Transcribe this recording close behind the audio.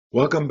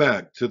Welcome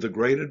back to the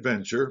great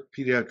adventure,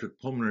 Pediatric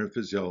Pulmonary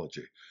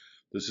Physiology.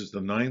 This is the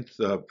ninth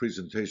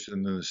presentation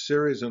in the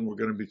series, and we're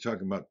going to be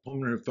talking about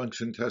pulmonary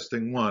function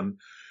testing 1,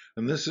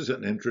 and this is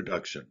an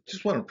introduction.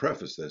 Just want to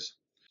preface this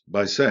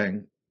by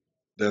saying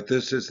that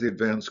this is the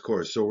advanced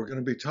course. So we're going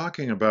to be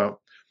talking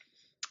about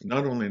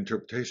not only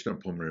interpretation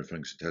of pulmonary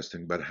function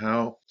testing, but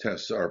how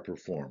tests are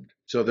performed.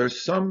 So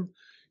there's some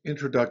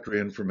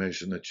introductory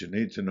information that you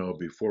need to know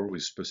before we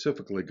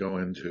specifically go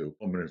into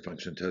pulmonary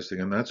function testing,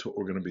 and that's what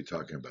we're going to be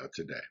talking about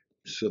today.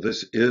 So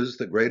this is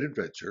the great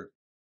adventure,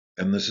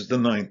 and this is the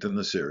ninth in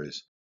the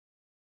series.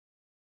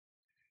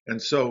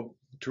 And so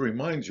to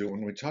remind you,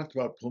 when we talked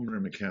about pulmonary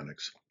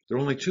mechanics, there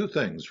are only two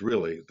things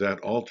really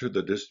that alter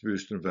the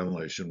distribution of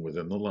ventilation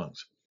within the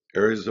lungs.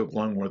 Areas of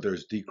lung where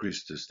there's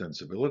decreased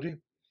distensibility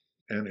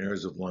and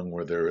areas of lung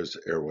where there is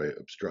airway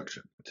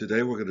obstruction.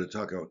 Today we're going to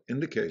talk about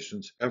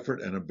indications, effort,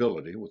 and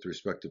ability with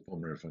respect to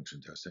pulmonary function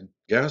testing,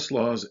 gas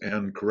laws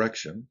and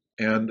correction,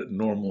 and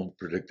normal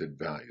predicted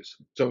values.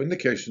 So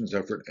indications,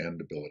 effort, and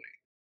ability.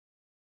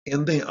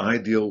 In the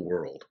ideal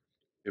world,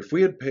 if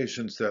we had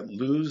patients that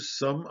lose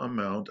some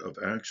amount of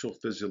actual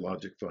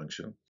physiologic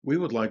function, we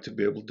would like to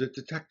be able to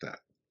detect that.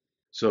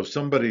 So if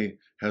somebody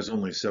has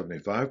only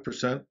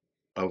 75%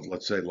 of,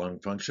 let's say, lung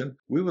function,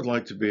 we would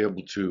like to be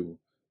able to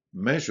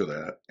measure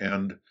that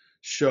and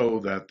show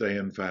that they,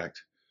 in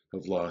fact,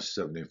 have lost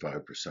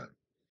 75%.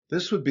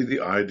 This would be the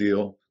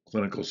ideal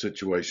clinical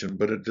situation,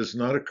 but it does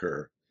not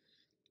occur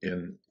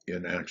in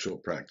actual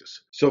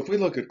practice. So if we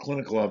look at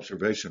clinical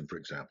observation, for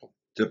example,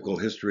 typical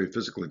history,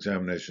 physical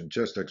examination,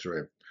 chest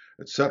x-ray,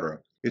 etc.,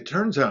 it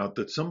turns out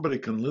that somebody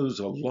can lose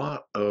a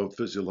lot of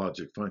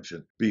physiologic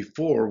function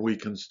before we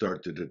can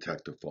start to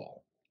detect a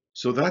fall.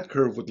 So that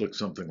curve would look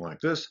something like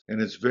this, and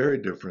it's very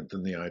different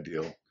than the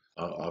ideal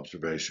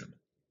observation.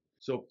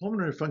 So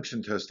pulmonary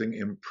function testing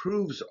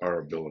improves our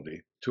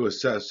ability to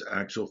assess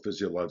actual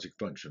physiologic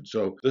function.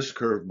 So this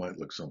curve might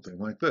look something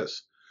like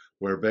this,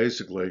 where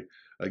basically,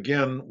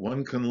 again,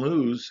 one can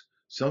lose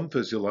some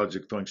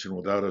physiologic function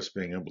without us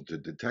being able to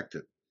detect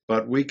it.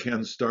 But we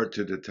can start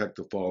to detect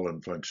the fall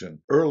in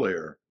function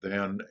earlier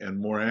than and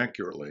more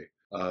accurately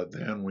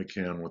than we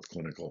can with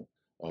clinical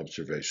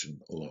observation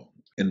alone.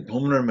 In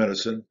pulmonary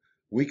medicine,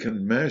 we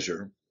can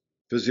measure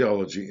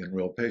physiology in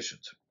real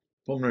patients.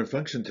 Pulmonary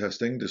function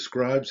testing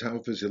describes how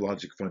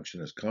physiologic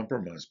function is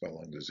compromised by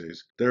lung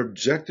disease. They're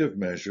objective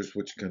measures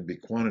which can be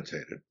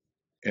quantitated,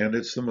 and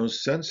it's the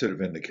most sensitive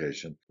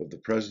indication of the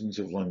presence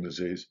of lung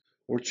disease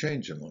or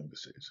change in lung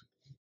disease.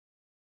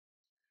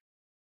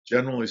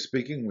 Generally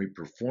speaking, we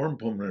perform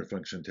pulmonary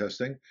function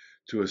testing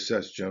to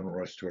assess general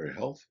respiratory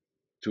health,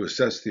 to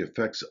assess the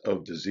effects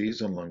of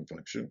disease on lung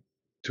function,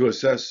 to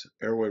assess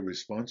airway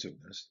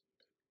responsiveness,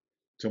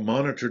 to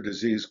monitor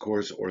disease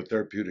course or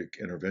therapeutic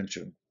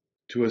intervention,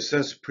 to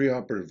assess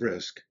preoperative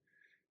risk,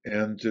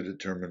 and to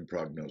determine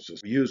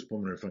prognosis. We use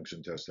pulmonary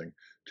function testing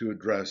to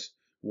address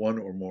one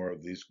or more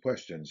of these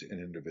questions in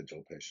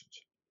individual patients.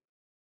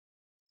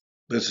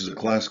 This is a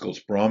classical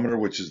spirometer,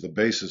 which is the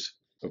basis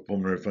of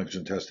pulmonary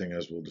function testing,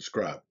 as we'll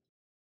describe.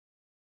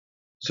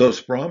 So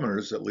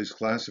spirometers, at least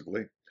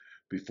classically,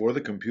 before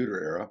the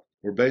computer era,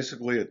 were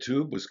basically a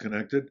tube was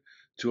connected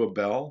to a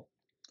bell.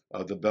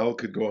 The bell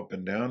could go up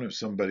and down. If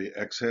somebody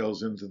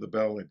exhales into the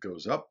bell, it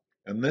goes up.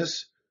 And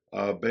this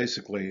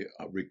basically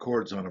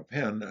records on a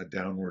pen a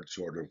downward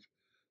sort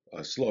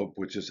of slope,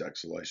 which is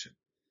exhalation.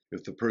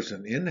 If the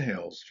person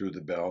inhales through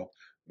the bell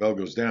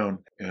goes down,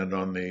 and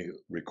on the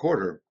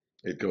recorder,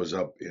 it goes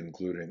up,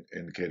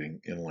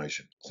 indicating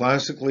inhalation.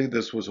 Classically,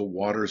 this was a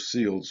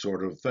water-sealed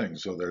sort of thing.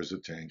 So there's a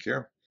tank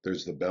here,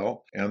 there's the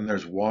bell, and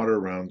there's water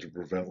around to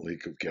prevent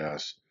leak of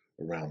gas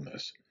around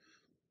this.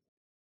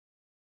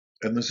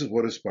 And this is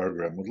what a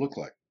spirogram would look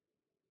like.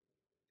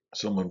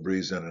 Someone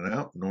breathes in and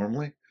out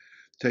normally,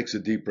 takes a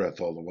deep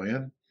breath all the way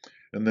in,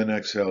 and then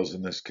exhales,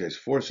 in this case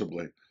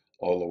forcibly,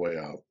 all the way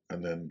out,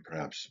 and then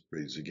perhaps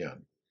breathes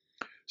again.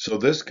 So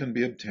this can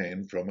be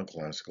obtained from a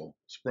classical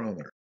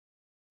spirometer.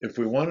 If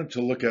we wanted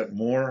to look at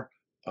more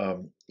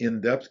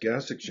in-depth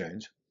gas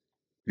exchange,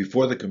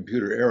 before the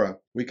computer era,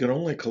 we could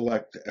only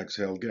collect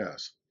exhaled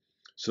gas.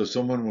 So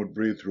someone would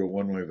breathe through a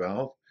one-way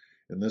valve,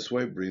 in this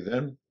way, breathe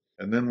in,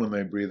 and then when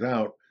they breathe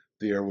out,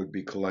 the air would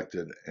be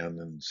collected and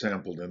then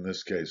sampled, in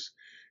this case,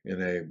 in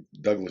a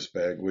Douglas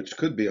bag, which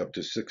could be up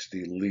to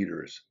 60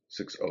 liters,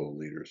 60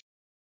 liters.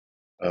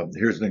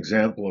 Here's an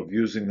example of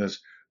using this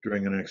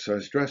during an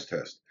exercise stress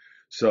test.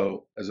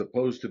 So as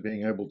opposed to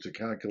being able to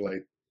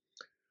calculate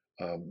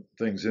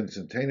things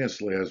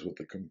instantaneously as with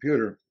the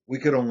computer, we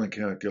could only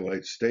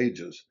calculate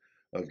stages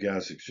of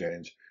gas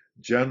exchange.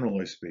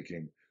 Generally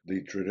speaking,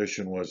 the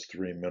tradition was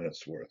 3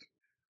 minutes worth.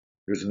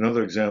 Here's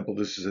another example.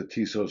 This is a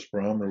TISO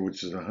spirometer,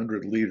 which is a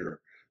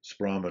 100-liter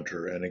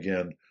spirometer, and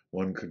again,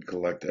 one could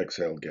collect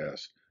exhaled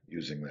gas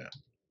using that.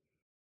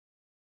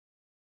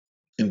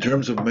 In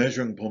terms of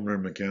measuring pulmonary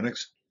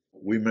mechanics,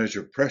 we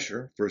measure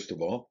pressure, first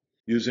of all,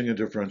 using a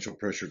differential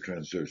pressure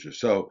transducer.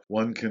 So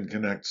one can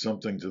connect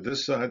something to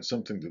this side,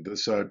 something to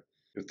this side,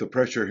 If the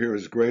pressure here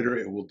is greater,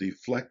 it will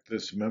deflect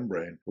this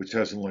membrane, which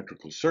has an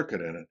electrical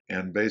circuit in it,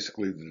 and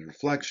basically the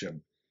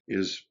deflection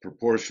is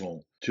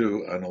proportional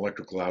to an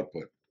electrical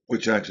output,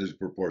 which actually is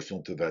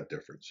proportional to that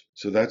difference.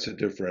 So that's a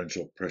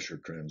differential pressure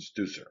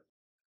transducer.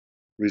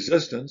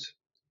 Resistance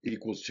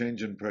equals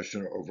change in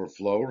pressure over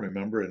flow,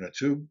 remember, in a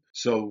tube.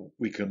 So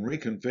we can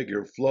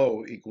reconfigure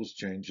flow equals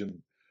change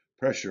in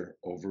pressure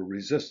over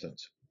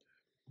resistance.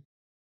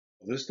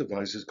 This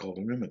device is called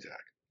a pneumatic.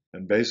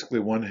 And basically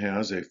one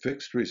has a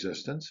fixed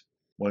resistance.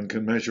 One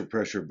can measure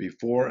pressure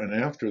before and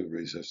after the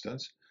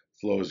resistance.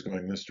 Flow is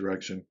going this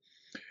direction.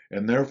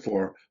 And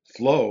therefore,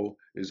 flow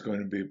is going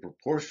to be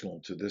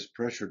proportional to this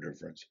pressure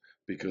difference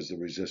because the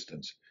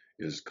resistance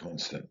is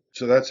constant.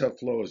 So that's how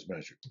flow is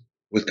measured.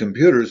 With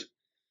computers,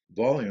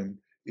 volume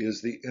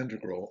is the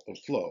integral of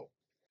flow.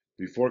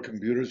 Before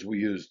computers, we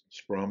used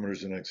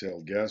spirometers and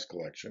exhaled gas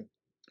collection,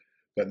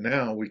 but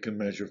now we can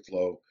measure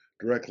flow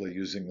directly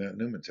using that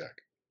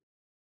pneumatic.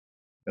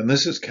 And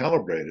this is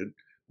calibrated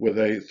with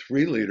a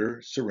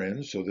 3-liter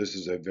syringe. So this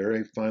is a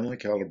very finely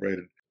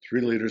calibrated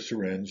 3-liter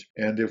syringe.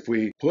 And if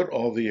we put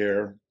all the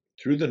air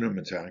through the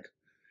pneumatic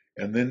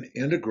and then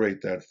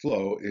integrate that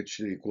flow, it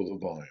should equal the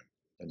volume.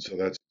 And so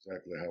that's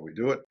exactly how we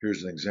do it.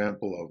 Here's an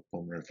example of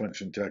pulmonary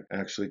function tech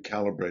actually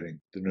calibrating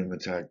the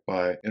pneumatic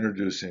by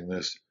introducing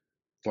this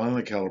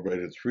finely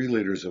calibrated 3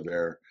 liters of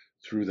air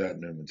through that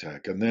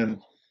pneumatic. And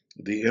then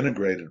the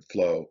integrated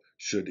flow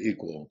should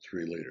equal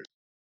 3 liters.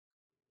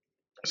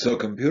 So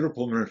computer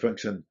pulmonary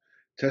function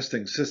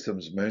testing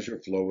systems measure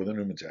flow with a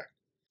pneumatic.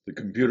 The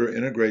computer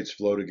integrates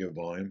flow to give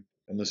volume,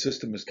 and the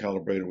system is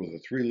calibrated with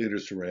a 3-liter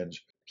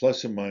syringe,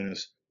 plus or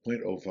minus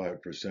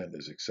 0.05%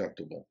 is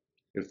acceptable.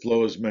 If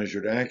flow is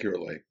measured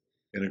accurately,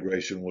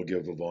 integration will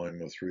give a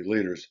volume of 3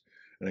 liters,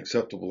 and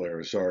acceptable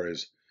ASR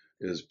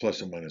is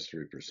plus or minus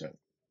 3%.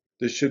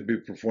 This should be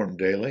performed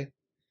daily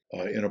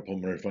in a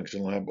pulmonary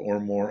function lab or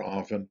more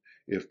often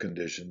if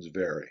conditions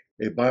vary.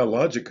 A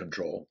biologic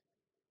control,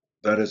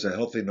 that is a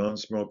healthy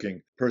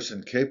non-smoking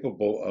person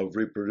capable of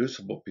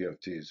reproducible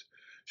PFTs,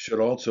 should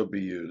also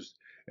be used.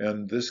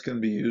 And this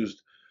can be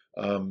used,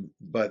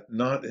 but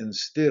not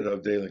instead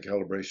of daily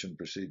calibration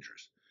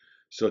procedures.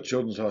 So at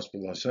Children's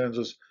Hospital Los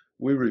Angeles,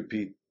 we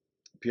repeat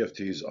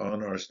PFTs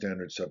on our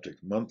standard subject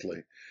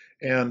monthly.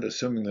 And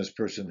assuming this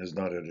person has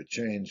not had a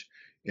change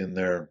in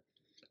their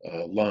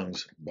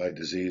lungs by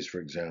disease, for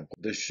example,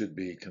 this should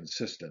be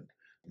consistent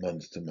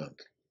month to month.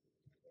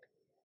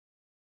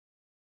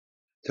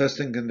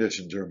 Testing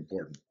conditions are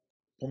important.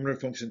 Pulmonary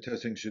function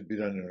testing should be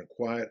done in a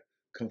quiet,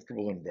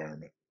 comfortable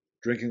environment.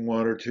 Drinking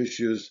water,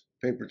 tissues,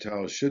 paper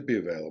towels should be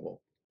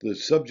available. The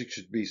subject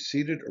should be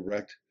seated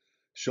erect,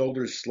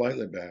 shoulders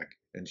slightly back,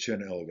 and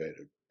chin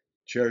elevated.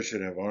 Chairs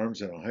should have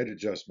arms and a height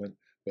adjustment,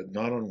 but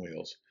not on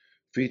wheels.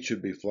 Feet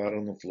should be flat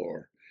on the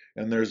floor.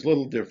 And there's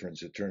little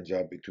difference, it turns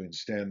out, between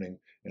standing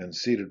and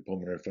seated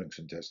pulmonary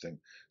function testing.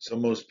 So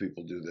most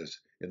people do this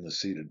in the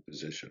seated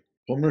position.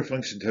 Pulmonary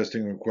function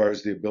testing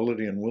requires the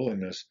ability and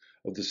willingness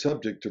of the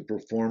subject to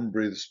perform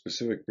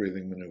specific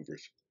breathing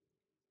maneuvers.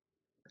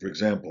 For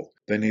example,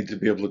 they need to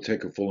be able to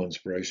take a full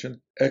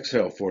inspiration,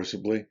 exhale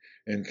forcibly,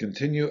 and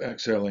continue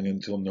exhaling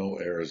until no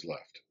air is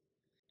left.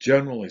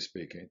 Generally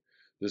speaking,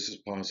 this is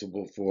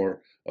possible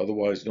for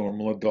otherwise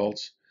normal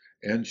adults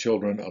and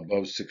children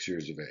above 6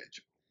 years of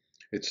age.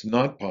 It's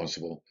not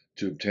possible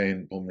to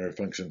obtain pulmonary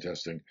function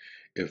testing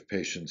if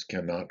patients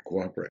cannot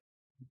cooperate.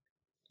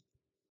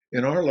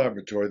 In our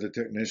laboratory, the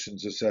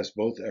technicians assess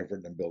both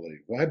effort and ability.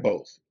 Why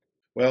both?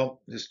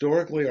 Well,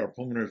 historically, our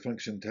pulmonary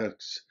function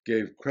techs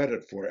gave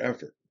credit for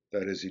effort.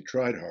 That is, he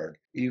tried hard,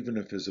 even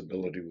if his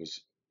ability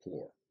was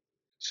poor.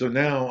 So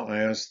now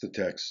I ask the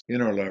techs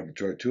in our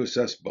laboratory to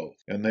assess both,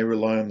 and they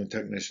rely on the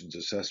technician's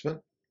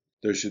assessment.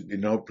 There should be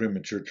no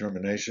premature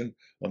termination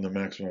on the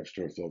maximum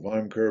expiratory flow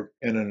volume curve,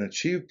 and an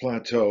achieved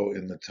plateau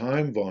in the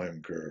time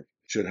volume curve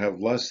should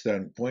have less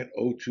than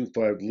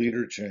 0.025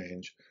 liter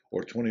change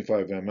or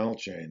 25 ml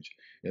change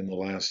in the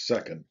last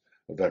second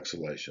of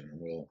exhalation. And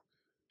we'll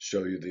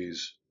show you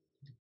these.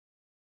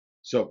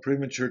 So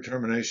premature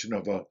termination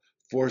of a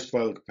forced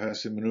vital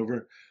capacity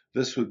maneuver,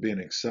 this would be an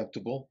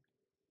acceptable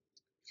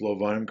flow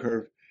volume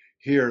curve.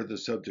 Here, the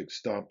subject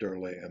stopped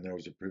early and there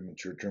was a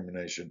premature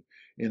termination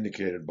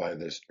indicated by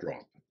this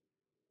drop.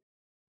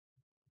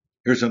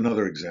 Here's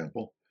another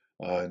example.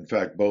 In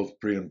fact, both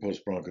pre and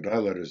post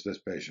bronchodilators, this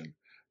patient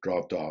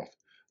dropped off.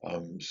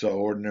 So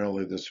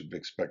ordinarily, this would be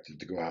expected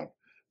to go out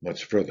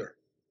much further.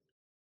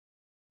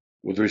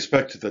 With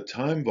respect to the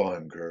time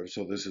volume curve,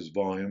 so this is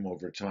volume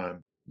over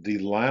time, the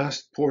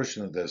last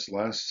portion of this,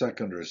 last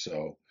second or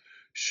so,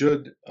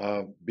 should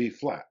be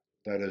flat.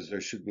 That is,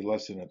 there should be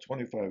less than a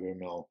 25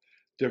 ml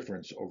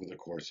difference over the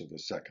course of a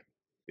second.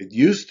 It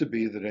used to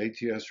be that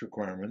ATS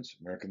requirements,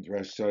 American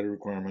Thoracic Society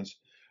requirements,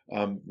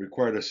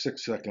 required a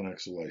 6-second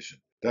exhalation.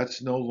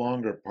 That's no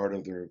longer part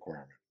of the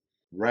requirement.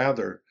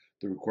 Rather,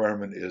 the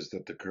requirement is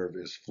that the curve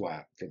is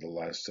flat for the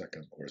last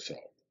second or so.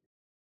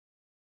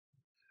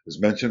 As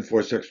mentioned,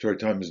 forced expiratory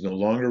time is no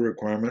longer a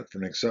requirement for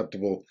an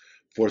acceptable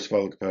forced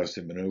vital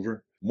capacity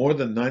maneuver. More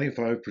than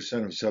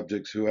 95% of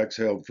subjects who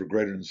exhaled for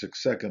greater than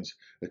 6 seconds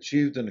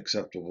achieved an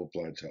acceptable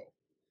plateau.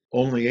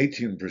 Only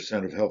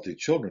 18% of healthy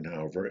children,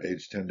 however,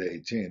 aged 10 to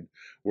 18,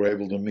 were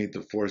able to meet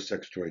the forced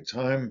expiratory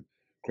time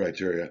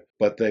criteria,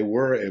 but they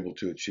were able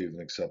to achieve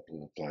an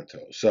acceptable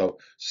plateau. So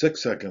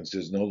 6 seconds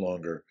is no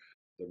longer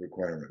the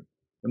requirement.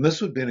 And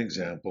this would be an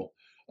example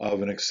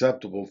of an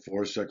acceptable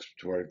forced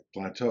expiratory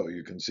plateau.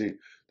 You can see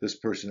this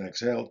person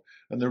exhaled,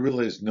 and there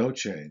really is no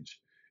change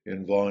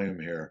in volume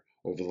here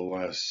over the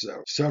last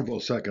several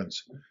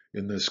seconds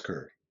in this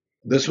curve.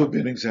 This would be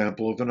an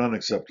example of an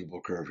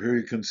unacceptable curve. Here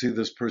you can see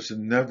this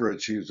person never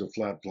achieves a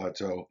flat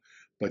plateau,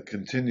 but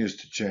continues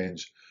to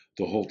change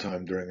the whole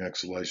time during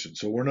exhalation.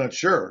 So we're not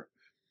sure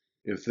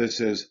if this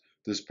is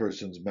this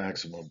person's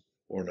maximum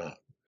or not.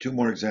 Two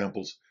more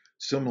examples.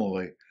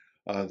 Similarly,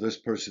 this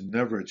person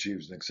never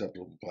achieves an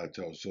acceptable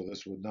plateau, so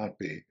this would not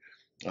be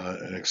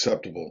an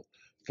acceptable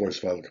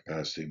forced vital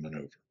capacity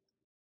maneuver.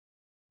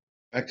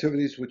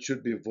 Activities which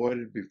should be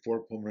avoided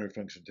before pulmonary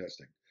function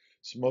testing.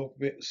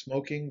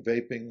 Smoking,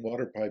 vaping,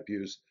 water pipe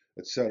use,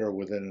 etc.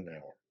 within an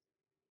hour.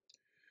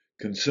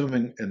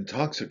 Consuming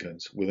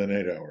intoxicants within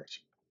 8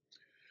 hours.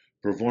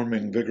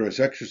 Performing vigorous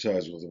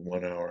exercise within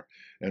 1 hour,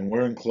 and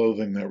wearing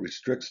clothing that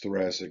restricts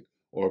thoracic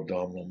or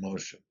abdominal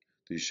motion.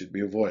 These should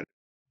be avoided.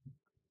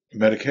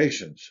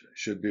 Medications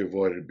should be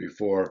avoided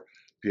before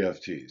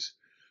PFTs.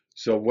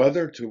 So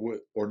whether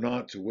to or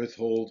not to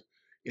withhold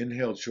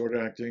inhaled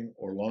short-acting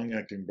or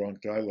long-acting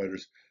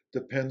bronchodilators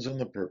depends on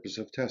the purpose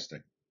of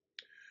testing.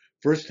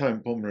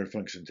 First-time pulmonary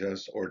function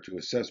tests or to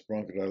assess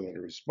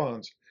bronchodilator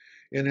response,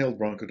 inhaled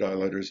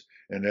bronchodilators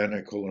and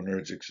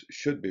anticholinergics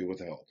should be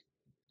withheld.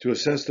 To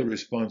assess the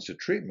response to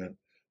treatment,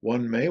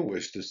 one may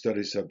wish to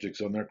study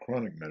subjects on their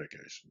chronic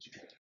medications.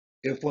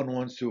 If one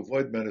wants to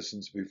avoid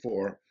medicines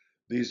before,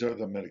 these are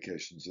the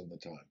medications and the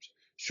times.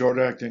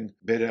 Short-acting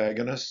beta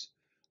agonists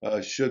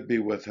should be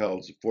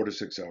withheld 4 to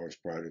 6 hours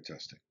prior to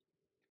testing.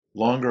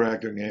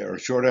 Longer-acting or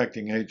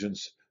short-acting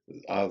agents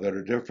that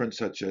are different,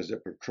 such as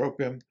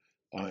ipratropium,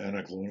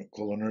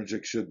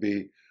 anticholinergic, should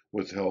be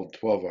withheld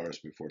 12 hours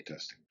before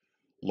testing.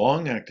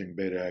 Long-acting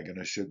beta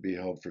agonists should be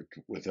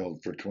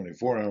withheld for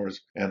 24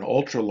 hours, and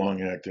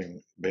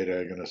ultra-long-acting beta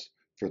agonists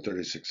for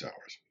 36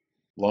 hours.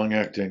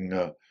 Long-acting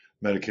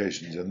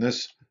medications in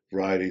this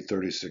variety,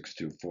 36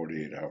 to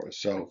 48 hours.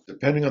 So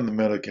depending on the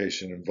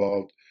medication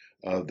involved,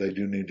 they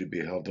do need to be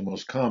held. The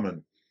most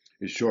common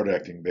is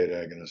short-acting beta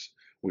agonists,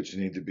 which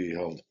need to be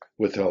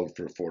withheld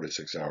for 4 to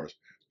 6 hours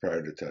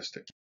prior to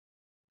testing.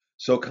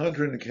 So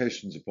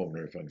contraindications of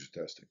pulmonary function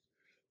testing.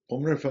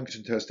 Pulmonary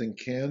function testing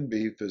can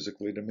be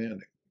physically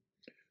demanding.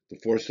 The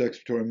forced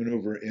expiratory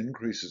maneuver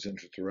increases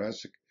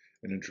intrathoracic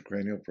and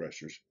intracranial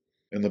pressures,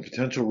 and the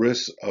potential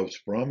risks of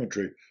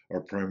spirometry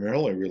are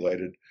primarily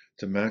related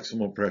to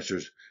maximal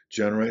pressures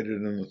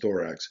generated in the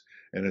thorax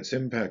and its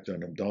impact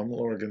on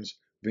abdominal organs,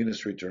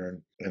 venous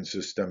return, and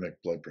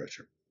systemic blood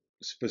pressure.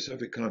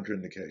 Specific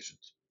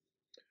contraindications.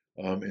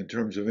 In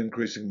terms of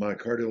increasing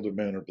myocardial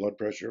demand or blood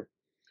pressure,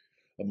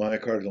 a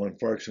myocardial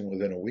infarction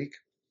within a week,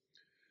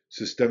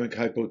 systemic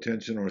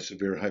hypotension or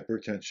severe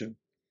hypertension,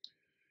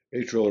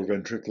 atrial or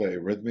ventricular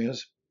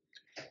arrhythmias,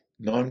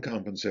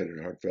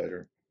 non-compensated heart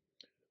failure,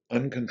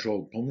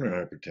 uncontrolled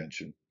pulmonary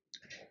hypertension,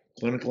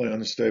 clinically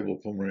unstable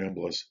pulmonary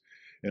embolus,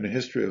 and a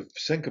history of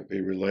syncope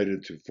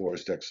related to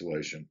forced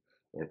exhalation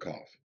or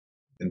cough.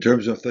 In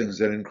terms of things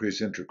that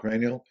increase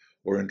intracranial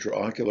or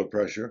intraocular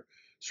pressure,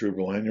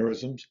 cerebral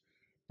aneurysms,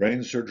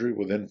 brain surgery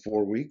within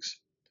 4 weeks,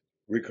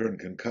 recurrent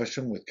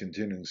concussion with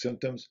continuing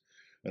symptoms,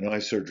 and eye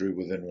surgery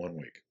within 1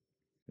 week.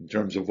 In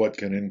terms of what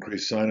can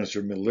increase sinus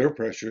or middle ear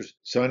pressures,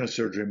 sinus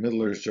surgery,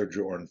 middle ear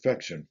surgery, or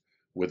infection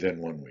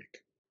within 1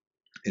 week.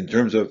 In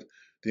terms of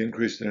the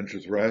increase in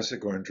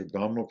intrathoracic or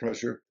intra-abdominal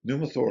pressure,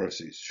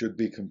 pneumothoraces should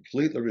be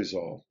completely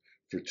resolved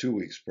for 2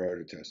 weeks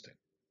prior to testing.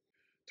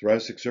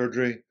 Thoracic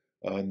surgery,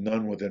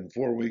 none within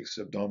 4 weeks,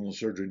 abdominal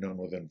surgery, none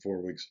within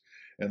 4 weeks,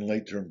 and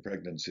late-term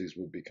pregnancies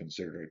would be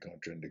considered a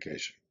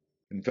contraindication.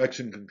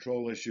 Infection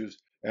control issues,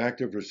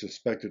 active or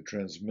suspected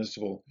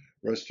transmissible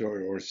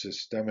respiratory or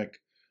systemic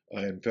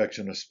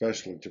infection,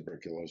 especially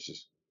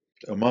tuberculosis.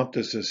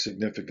 Omoptysis,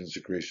 significant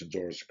secretions,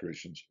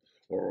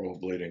 or oral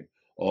bleeding,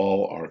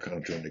 all are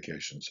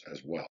contraindications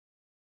as well.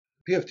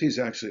 PFTs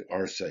actually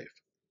are safe.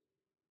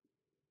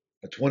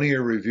 A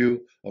 20-year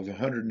review of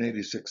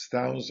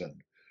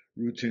 186,000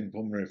 routine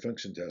pulmonary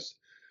function tests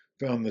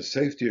found the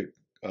safety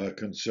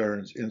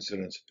concerns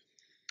incidents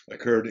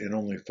occurred in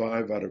only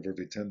 5 out of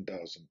every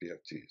 10,000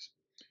 PFTs.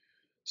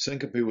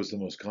 Syncope was the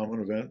most common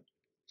event.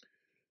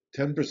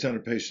 10%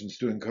 of patients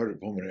doing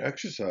cardiopulmonary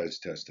exercise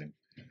testing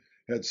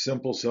had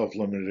simple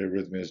self-limited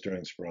arrhythmias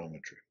during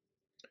spirometry.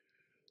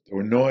 There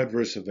were no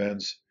adverse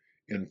events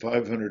in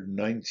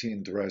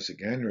 519 thoracic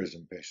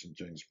aneurysm patients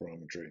doing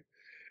spirometry,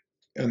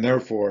 and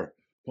therefore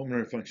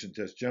pulmonary function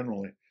tests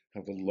generally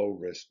have a low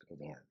risk of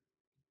harm.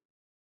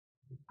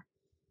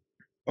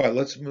 All right,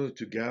 let's move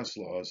to gas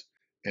laws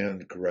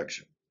and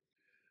correction.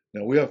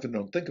 Now, we often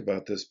don't think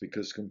about this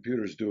because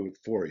computers do it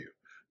for you,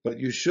 but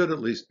you should at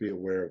least be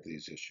aware of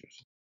these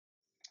issues.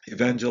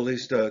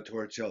 Evangelista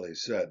Torricelli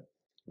said,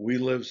 "We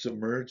live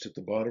submerged at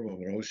the bottom of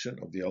an ocean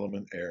of the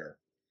element air,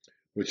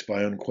 which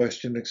by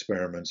unquestioned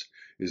experiments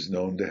is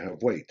known to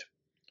have weight."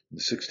 In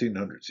the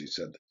 1600s, he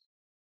said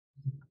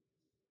that.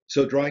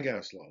 So dry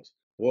gas laws,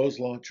 Boyle's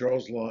law,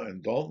 Charles' law,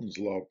 and Dalton's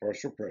law of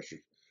partial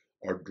pressures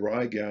are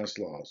dry gas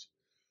laws.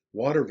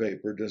 Water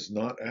vapor does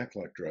not act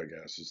like dry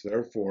gases.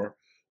 Therefore,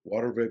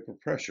 water vapor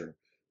pressure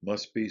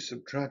must be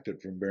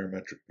subtracted from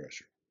barometric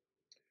pressure.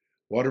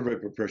 Water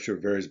vapor pressure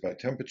varies by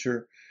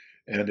temperature,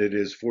 and it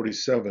is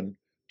 47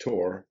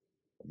 torr,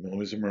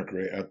 millimeters of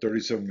mercury, at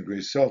 37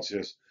 degrees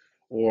Celsius,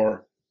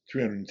 or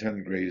 310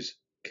 degrees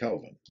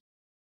Kelvin.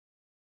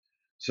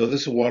 So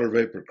this is water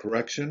vapor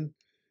correction,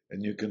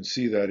 and you can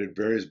see that it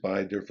varies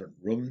by different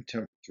room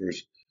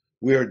temperatures.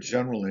 We are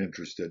generally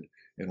interested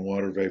in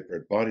water vapor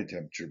at body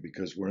temperature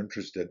because we're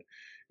interested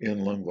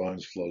in lung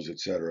volumes, flows,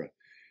 etc.,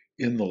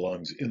 in the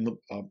lungs, in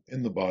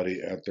the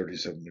body at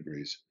 37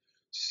 degrees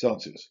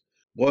Celsius.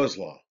 Boyle's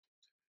law,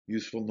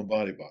 useful in the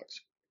body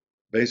box.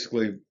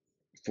 Basically,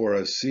 for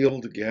a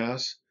sealed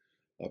gas,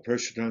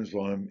 pressure times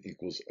volume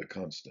equals a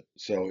constant.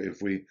 So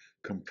if we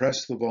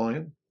compress the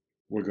volume,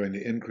 we're going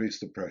to increase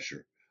the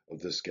pressure of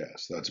this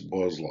gas. That's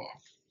Boyle's law.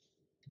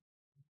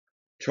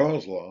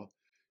 Charles' law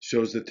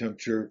shows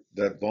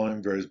that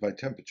volume varies by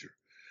temperature.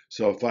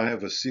 So if I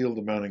have a sealed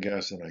amount of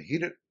gas and I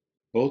heat it,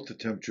 both the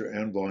temperature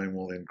and volume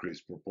will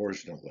increase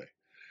proportionately.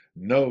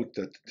 Note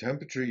that the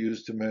temperature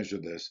used to measure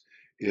this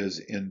is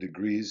in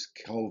degrees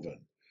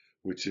Kelvin,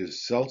 which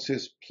is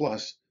Celsius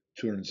plus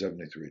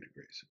 273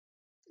 degrees.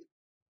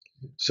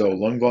 So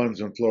lung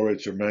volumes and flow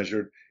rates are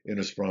measured in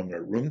a spirometer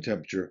at room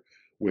temperature,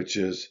 which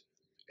is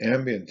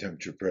ambient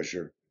temperature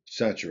pressure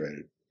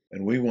saturated.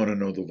 And we want to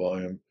know the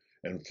volume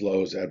and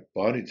flows at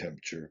body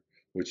temperature,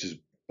 which is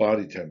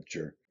body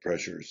temperature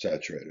pressure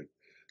saturated.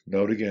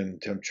 Note again,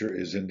 temperature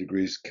is in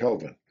degrees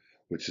Kelvin,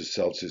 which is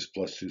Celsius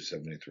plus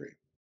 273.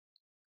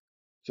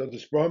 So the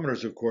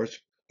spirometers, of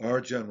course, are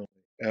generally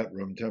at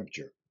room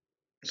temperature.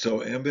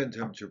 So ambient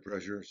temperature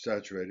pressure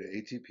saturated,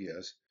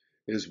 ATPS,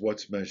 is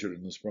what's measured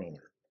in the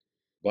spirometer.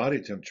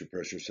 Body temperature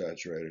pressure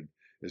saturated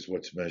is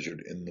what's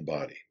measured in the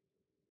body.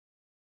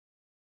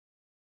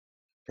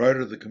 Prior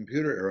to the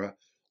computer era,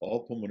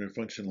 all pulmonary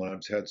function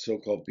labs had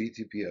so-called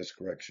BTPS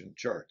correction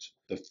charts,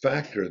 the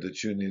factor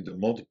that you need to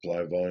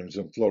multiply volumes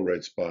and flow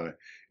rates by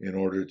in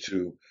order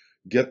to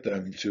get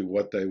them to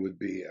what they would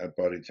be at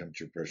body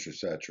temperature pressure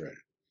saturated.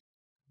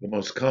 The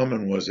most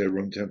common was a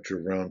room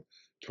temperature around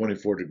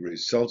 24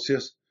 degrees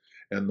Celsius,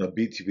 and the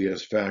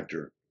BTPS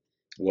factor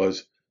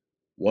was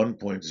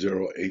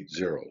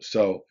 1.080.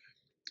 So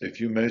if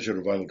you measured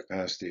a vital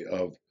capacity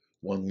of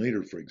 1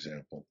 liter, for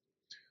example,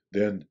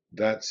 then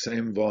that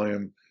same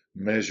volume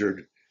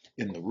measured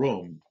in the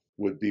room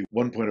would be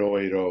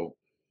 1.080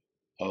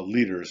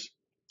 liters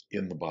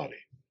in the body.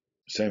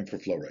 Same for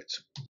flow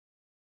rates.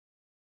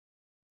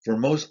 For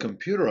most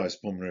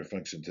computerized pulmonary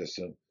function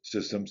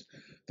systems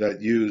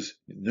that use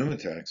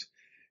pneumatics,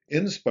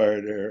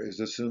 inspired air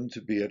is assumed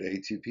to be at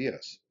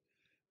ATPS.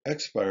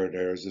 Expired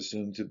air is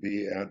assumed to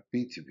be at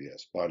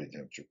BTPS, body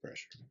temperature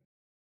pressure.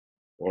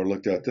 Or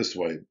looked at this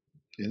way,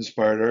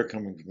 inspired air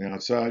coming from the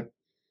outside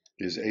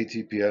is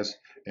ATPS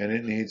and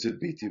it needs a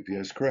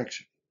BTPS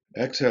correction.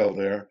 Exhaled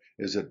air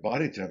is at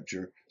body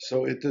temperature,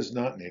 so it does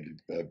not need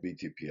a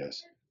BTPS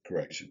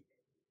correction.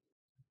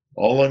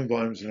 All lung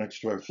volumes and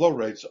expiratory flow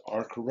rates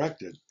are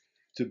corrected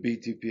to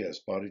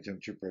BTPS, body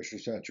temperature pressure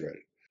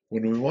saturated.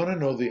 When we want to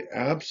know the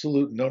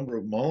absolute number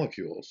of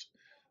molecules,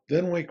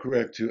 then we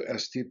correct to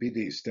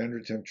STPD,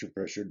 standard temperature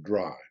pressure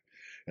dry.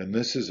 And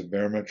this is a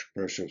barometric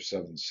pressure of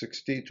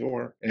 760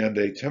 torr and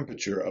a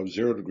temperature of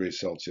 0 degrees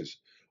Celsius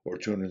or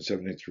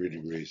 273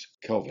 degrees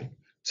Kelvin.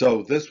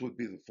 So this would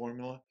be the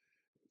formula.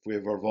 If we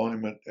have our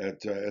volume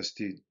at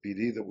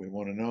STPD that we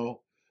want to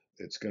know,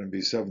 it's going to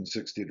be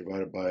 760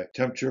 divided by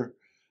temperature.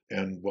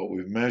 And what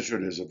we've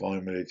measured is a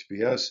volume at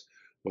ATPS,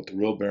 what the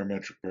real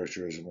barometric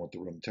pressure is, and what the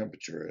room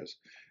temperature is.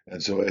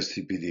 And so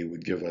STPD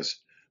would give us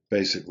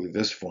basically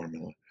this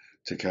formula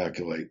to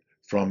calculate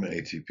from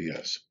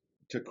ATPS.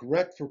 To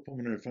correct for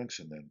pulmonary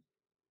function, then,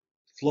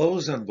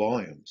 flows and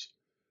volumes,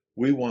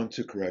 we want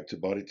to correct to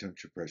body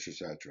temperature pressure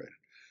saturated.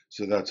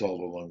 So that's all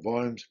the lung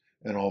volumes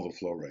and all the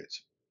flow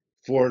rates.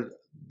 For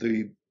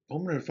the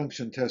pulmonary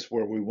function test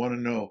where we want to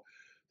know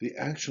the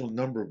actual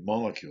number of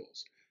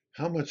molecules,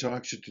 how much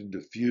oxygen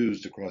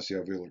diffused across the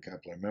alveolar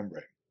capillary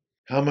membrane,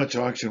 how much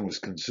oxygen was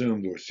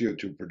consumed or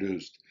CO2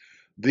 produced,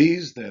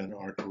 these then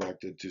are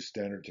corrected to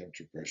standard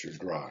temperature pressure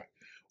dry,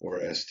 or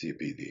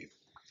STPD.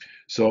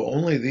 So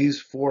only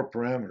these 4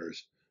 parameters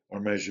are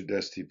measured to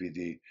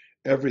STPD.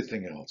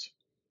 Everything else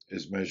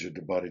is measured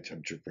to body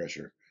temperature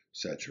pressure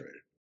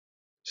saturated.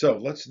 So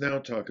let's now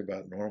talk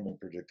about normal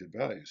predicted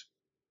values.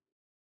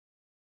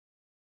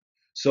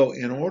 So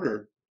in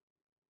order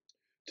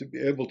to be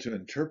able to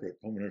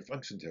interpret pulmonary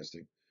function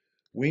testing,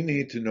 we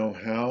need to know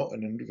how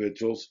an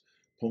individual's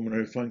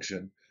pulmonary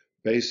function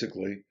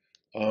basically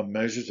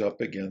measures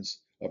up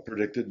against a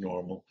predicted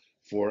normal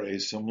for a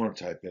similar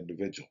type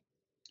individual.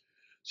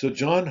 So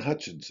John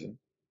Hutchinson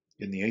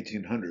in the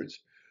 1800s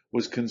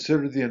was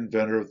considered the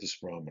inventor of the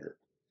spirometer,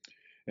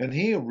 and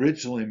he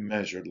originally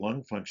measured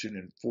lung function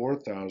in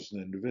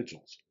 4,000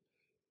 individuals.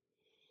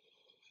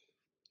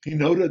 He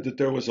noted that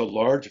there was a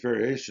large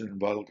variation in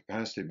vital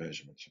capacity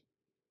measurements,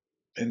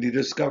 and he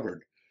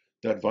discovered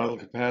that vital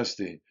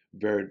capacity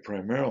varied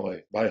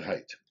primarily by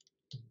height.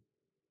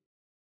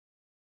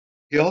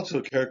 He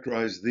also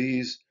characterized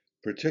these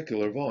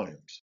particular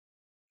volumes: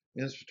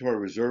 inspiratory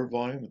reserve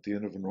volume at the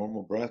end of a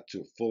normal breath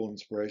to full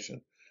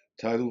inspiration,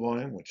 tidal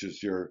volume, which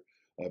is your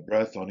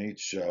breath on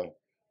each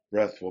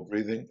breath while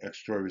breathing,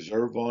 expiratory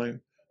reserve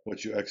volume,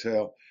 what you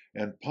exhale,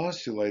 and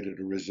postulated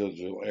a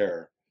residual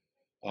air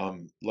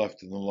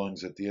left in the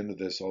lungs at the end of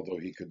this, although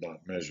he could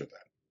not measure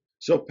that.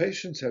 So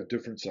patients have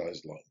different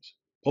sized lungs.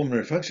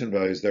 Pulmonary function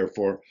values,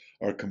 therefore,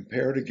 are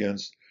compared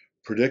against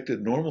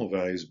predicted normal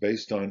values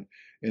based on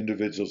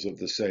individuals of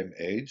the same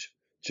age,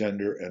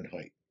 gender, and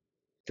height.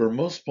 For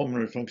most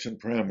pulmonary function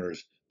parameters,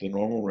 the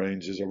normal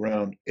range is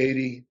around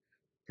 80%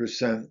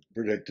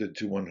 predicted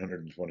to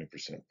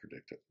 120%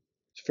 predicted.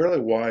 It's a fairly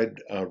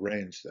wide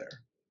range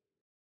there.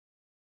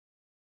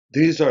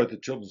 These are the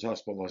Children's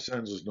Hospital Los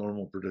Angeles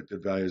normal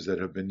predicted values that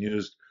have been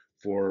used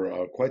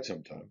for quite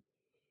some time.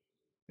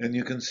 And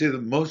you can see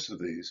that most of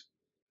these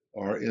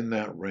are in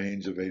that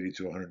range of 80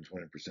 to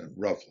 120%,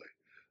 roughly.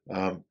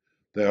 Um,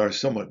 they are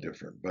somewhat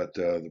different, but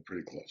they're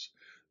pretty close.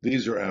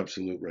 These are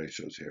absolute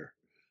ratios here.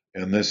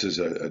 And this is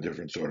a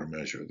different sort of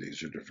measure.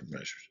 These are different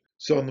measures.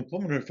 So in the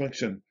pulmonary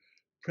function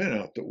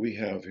printout that we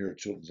have here at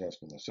Children's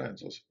Hospital Los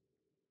Angeles,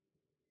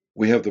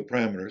 we have the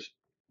parameters.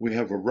 We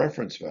have a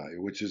reference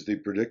value, which is the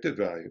predicted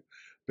value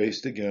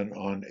based again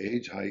on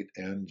age, height,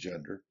 and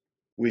gender.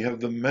 We have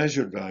the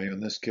measured value, in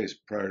this case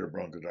prior to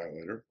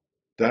bronchodilator.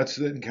 That's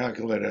then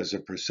calculated as a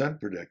percent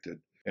predicted.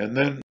 And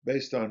then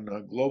based on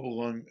a Global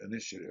Lung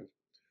Initiative,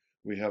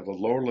 we have a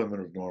lower limit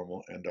of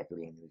normal and upper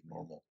limit of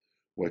normal,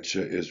 which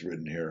is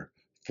written here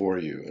for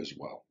you as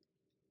well.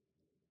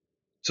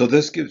 So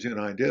this gives you an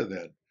idea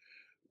then,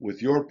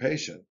 with your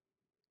patient,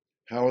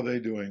 how are they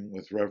doing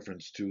with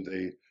reference to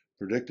the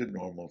predicted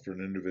normal for an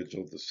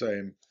individual of the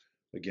same,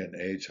 again,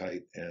 age,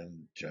 height,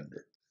 and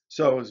gender.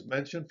 So as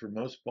mentioned, for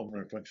most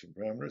pulmonary function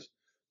parameters,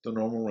 the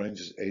normal range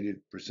is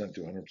 80%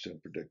 to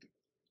 100% predicted.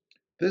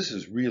 This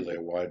is really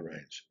a wide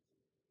range.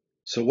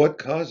 So what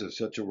causes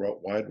such a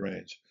wide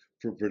range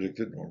for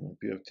predicted normal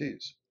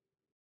PFTs?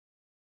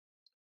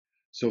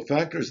 So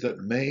factors that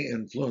may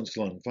influence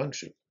lung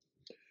function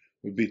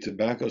would be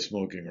tobacco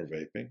smoking or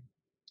vaping,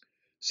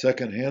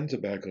 secondhand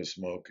tobacco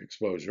smoke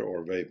exposure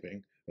or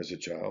vaping as a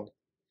child,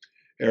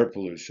 air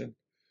pollution,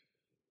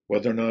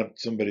 whether or not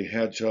somebody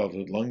had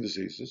childhood lung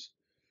diseases,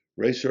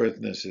 race or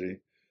ethnicity,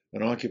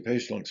 and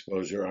occupational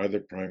exposure, either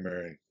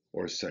primary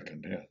or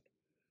secondhand.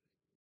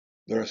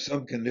 There are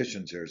some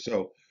conditions here.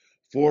 So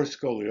for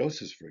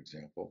scoliosis, for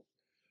example,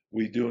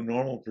 we do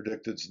normal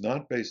predicteds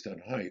not based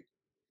on height,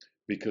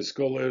 because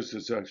scoliosis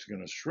is actually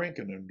going to shrink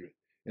an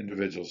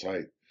individual's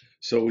height.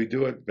 So we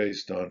do it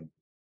based on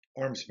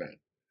arm span.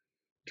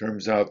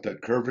 Turns out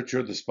that curvature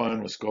of the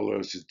spine with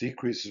scoliosis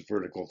decreases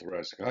vertical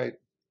thoracic height.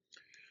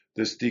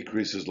 This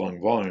decreases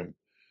lung volume.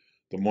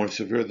 The more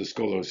severe the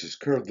scoliosis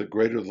curve, the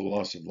greater the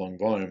loss of lung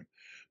volume.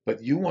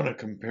 But you want to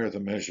compare the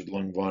measured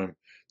lung volume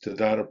to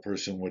that a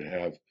person would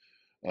have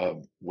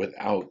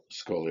without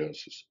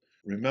scoliosis.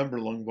 Remember,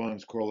 lung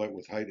volumes correlate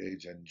with height,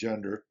 age, and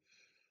gender.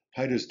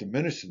 Height is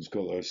diminished in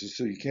scoliosis,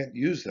 so you can't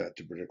use that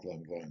to predict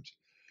lung volumes.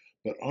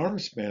 But arm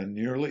span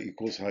nearly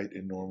equals height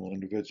in normal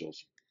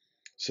individuals.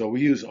 So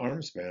we use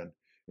arm span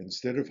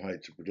instead of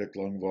height to predict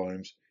lung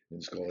volumes in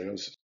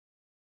scoliosis.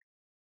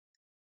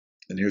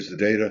 And here's the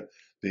data.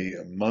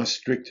 The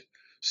Maastricht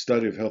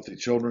study of healthy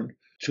children,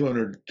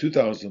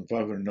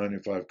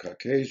 2,595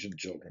 Caucasian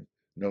children,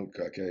 note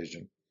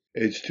Caucasian,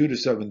 age 2 to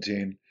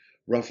 17,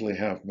 roughly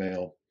half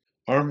male.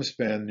 Arm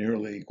span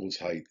nearly equals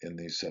height in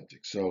these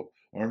subjects. So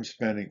arm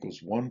span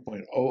equals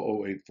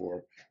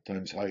 1.0084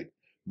 times height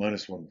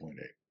minus 1.8.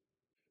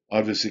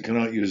 Obviously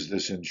cannot use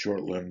this in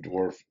short-limbed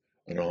dwarf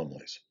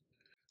anomalies.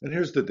 And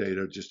here's the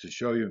data just to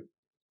show you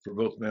for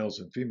both males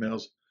and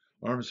females,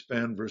 arm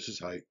span versus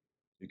height.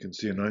 You can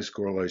see a nice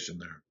correlation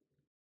there.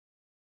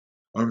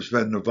 Arm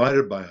span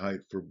divided by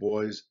height for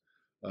boys,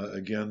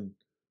 again,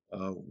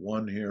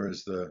 1 here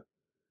is the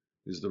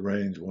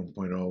range, 1.0,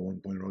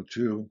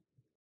 1.02.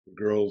 For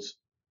girls,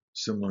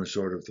 similar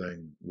sort of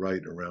thing,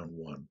 right around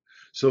 1.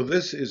 So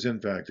this is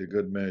in fact a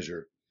good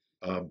measure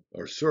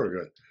or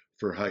surrogate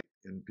for height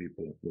in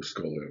people with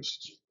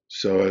scoliosis.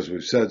 So as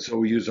we've said, so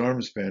we use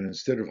arm span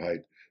instead of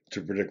height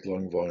to predict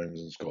lung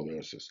volumes in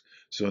scoliosis.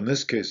 So in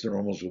this case, the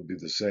normals would be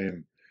the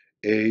same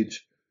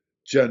age,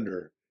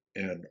 gender,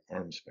 and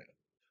arm span.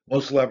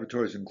 Most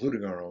laboratories,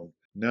 including our own,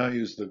 now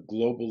use the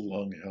Global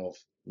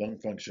Lung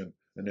Function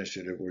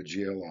Initiative, or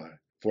GLI,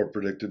 for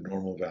predicted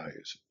normal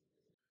values.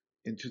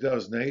 In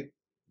 2008,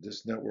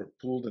 this network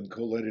pooled and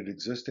collated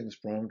existing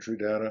spirometry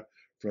data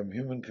from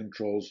human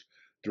controls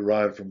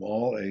derived from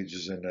all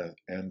ages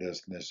and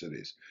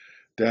ethnicities.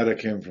 Data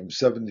came from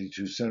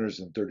 72 centers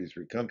in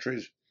 33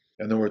 countries,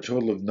 and there were a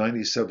total of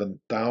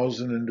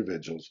 97,000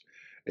 individuals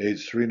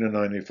aged 3 to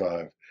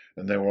 95,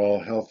 and they were all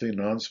healthy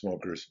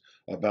non-smokers,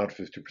 about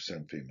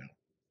 50% female.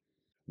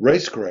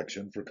 Race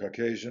correction for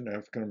Caucasian,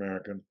 African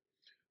American,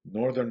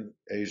 Northern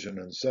Asian,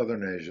 and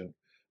Southern Asian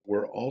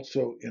were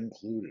also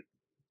included.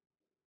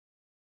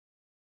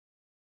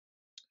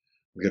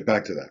 We'll get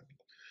back to that.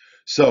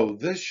 So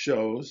this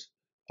shows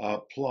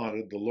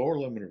plotted the lower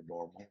limit of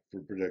normal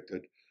for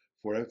predicted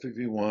for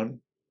FEV1,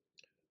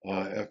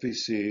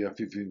 FEC,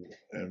 FEV,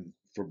 and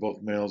for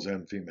both males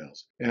and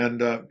females.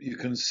 And you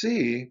can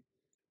see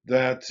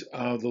that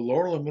the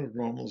lower limit of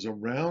normal is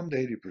around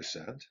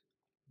 80%,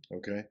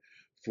 okay,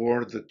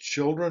 for the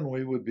children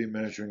we would be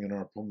measuring in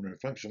our pulmonary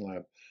function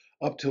lab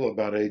up till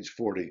about age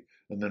 40,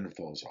 and then it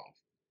falls off.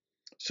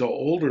 So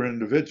older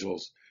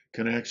individuals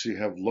can actually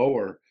have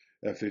lower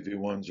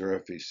FEV1s or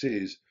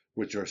FECs,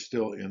 which are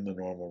still in the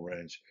normal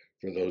range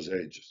for those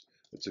ages.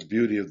 It's a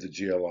beauty of the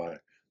GLI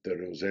that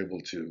it was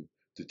able to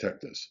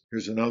detect this.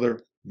 Here's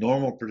another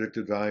normal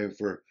predicted value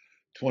for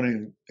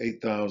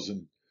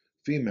 28,000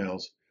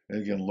 females,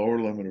 and again, lower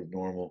limit of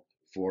normal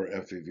for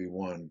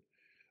FEV1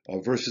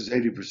 versus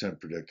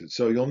 80% predicted.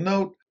 So you'll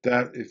note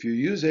that if you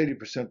use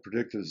 80%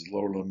 predicted as the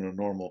lower limit of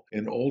normal,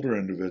 in older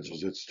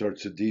individuals, it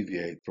starts to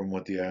deviate from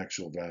what the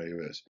actual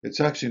value is. It's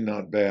actually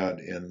not bad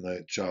in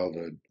the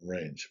childhood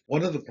range.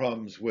 One of the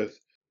problems with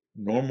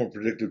normal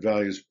predicted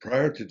values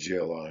prior to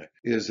GLI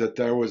is that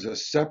there was a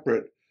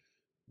separate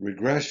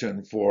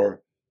regression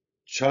for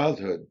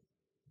childhood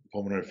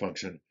pulmonary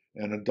function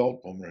and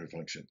adult pulmonary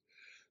function.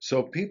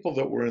 So people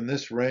that were in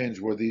this range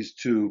where these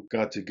two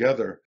got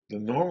together, the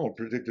normal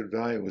predicted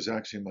value was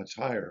actually much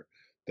higher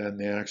than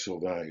the actual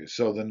value.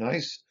 So the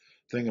nice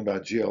thing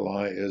about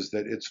GLI is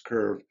that its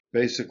curve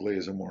basically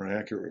is a more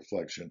accurate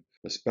reflection,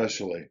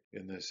 especially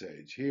in this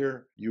age.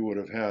 Here, you would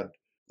have had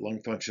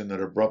lung function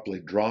that abruptly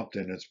dropped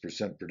in its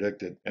percent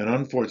predicted. And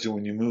unfortunately,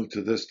 when you move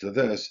to this,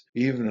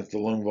 even if the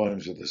lung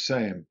volumes are the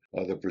same,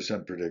 the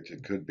percent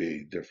predicted could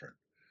be different.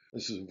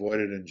 This is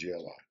avoided in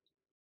GLI.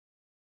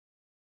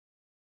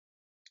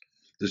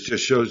 This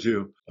just shows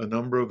you a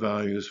number of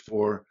values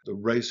for the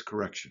race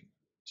correction.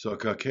 So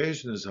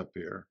Caucasian is up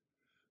here.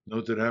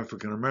 Note that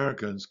African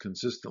Americans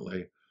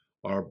consistently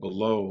are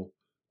below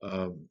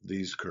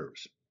these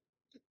curves.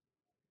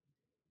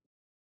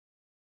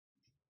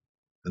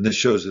 And this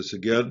shows us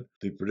again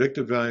the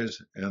predicted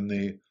values and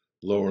the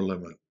lower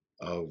limit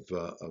of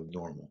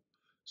normal.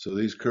 So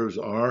these curves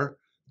are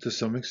to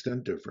some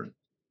extent different.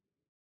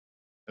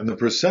 And the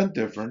percent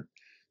difference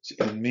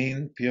in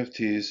mean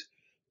PFTs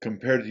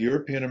compared to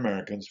European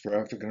Americans for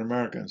African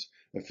Americans,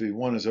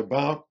 FE1 is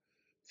about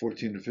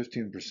 14 to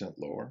 15%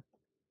 lower,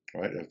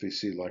 right?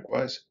 FEC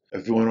likewise.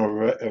 FE1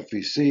 over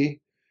FEC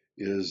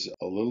is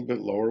a little bit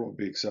lower, would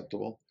be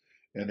acceptable.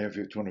 And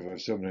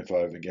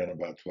FE25-75, again,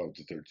 about 12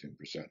 to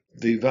 13%.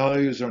 The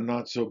values are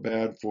not so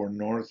bad for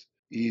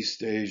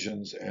Northeast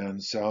Asians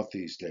and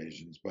Southeast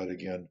Asians, but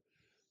again,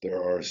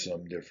 there are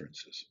some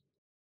differences.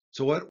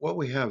 So what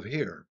we have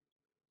here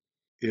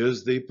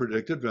is the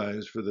predicted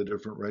values for the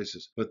different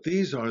races. But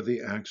these are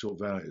the actual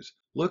values.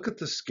 Look at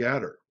the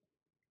scatter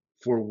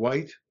for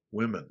white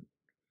women.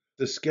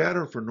 The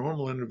scatter for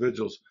normal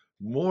individuals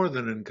more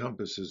than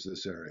encompasses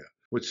this area,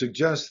 which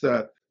suggests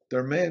that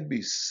there may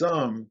be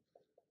some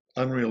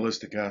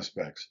unrealistic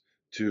aspects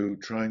to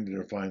trying to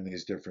define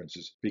these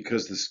differences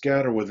because the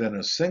scatter within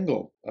a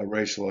single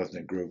racial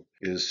ethnic group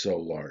is so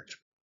large.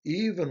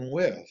 Even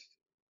with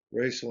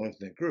racial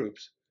ethnic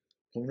groups,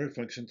 pulmonary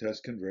function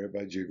tests can vary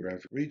by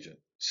geographic region.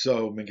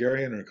 So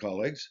McGarry and her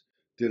colleagues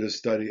did a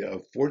study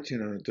of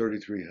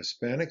 1,433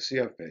 Hispanic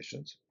CF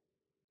patients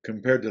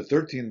compared to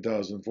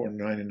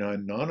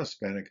 13,499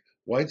 non-Hispanic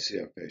white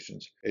CF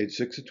patients, aged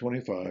 6 to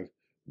 25,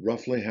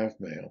 roughly half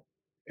male.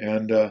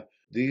 And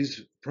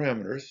these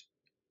parameters,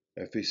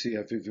 FEC,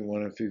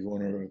 FEV1,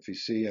 FEV1 over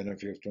FEC, and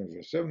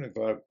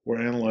FEF2475,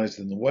 were analyzed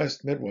in the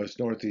West, Midwest,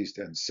 Northeast,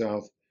 and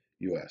South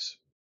US.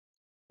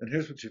 And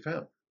here's what you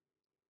found.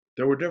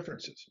 There were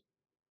differences.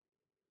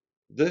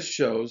 This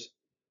shows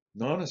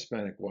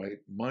non-Hispanic white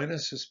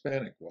minus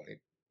Hispanic white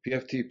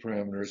PFT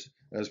parameters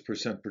as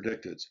percent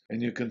predicted.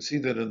 And you can see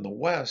that in the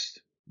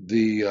West,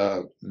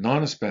 the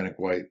non-Hispanic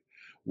white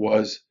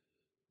was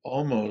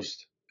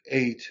almost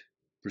 8%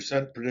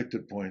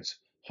 predicted points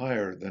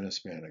higher than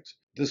Hispanics.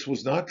 This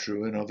was not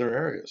true in other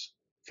areas.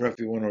 For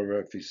FE1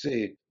 over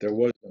FEC, there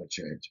was no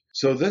change.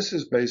 So this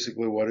is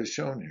basically what is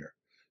shown here.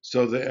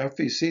 So the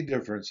FEC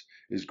difference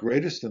is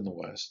greatest in the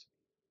West,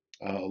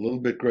 a little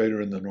bit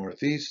greater in the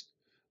Northeast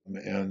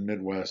and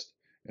Midwest,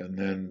 and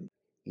then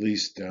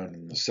least down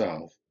in the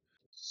South.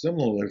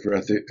 Similarly for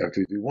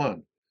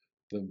FEV1,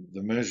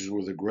 the measures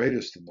were the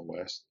greatest in the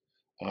West.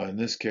 In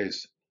this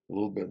case, a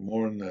little bit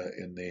more in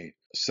the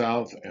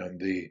South and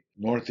the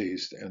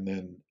Northeast, and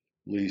then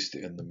least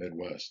in the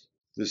Midwest.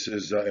 This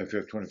is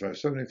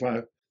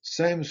FF2575,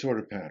 same sort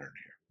of pattern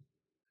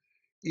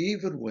here.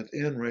 Even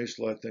within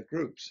racial ethnic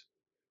groups,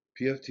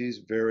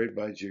 PFTs varied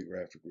by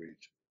geographic region.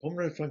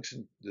 Pulmonary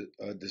function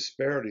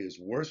disparity is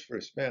worse for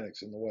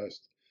Hispanics in the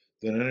West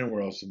than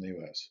anywhere else in the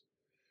U.S.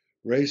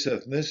 Race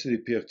ethnicity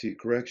PFT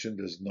correction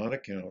does not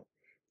account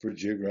for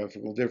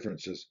geographical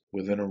differences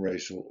within a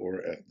racial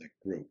or ethnic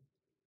group.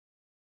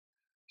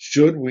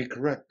 Should we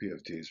correct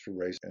PFTs for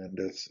race and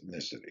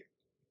ethnicity?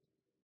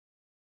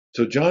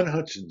 So John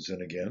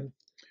Hutchinson, again,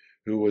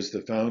 who was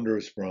the founder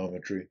of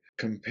spirometry,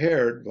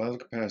 compared vital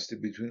capacity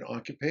between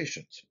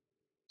occupations.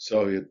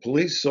 So he had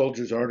police,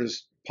 soldiers,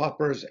 artists,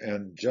 paupers,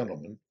 and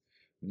gentlemen.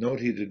 Note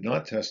he did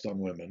not test on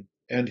women.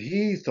 And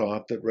he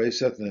thought that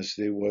race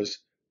ethnicity was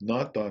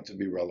not thought to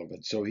be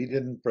relevant, so he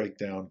didn't break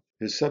down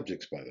his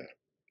subjects by that.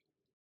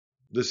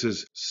 This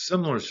is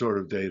similar sort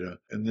of data,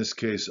 in this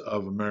case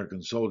of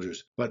American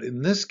soldiers, but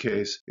in this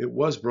case, it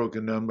was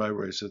broken down by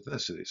race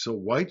ethnicity. So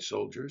white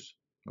soldiers,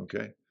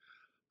 okay,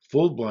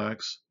 full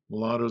blacks,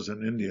 mulattoes,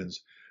 and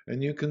Indians.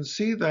 And you can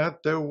see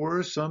that there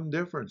were some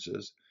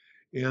differences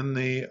in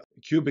the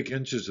cubic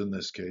inches in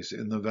this case,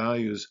 in the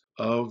values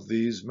of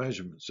these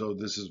measurements. So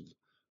this is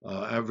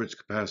average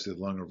capacity of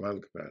lung or vital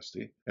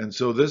capacity. And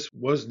so this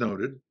was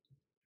noted.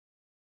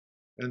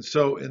 And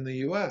so in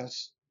the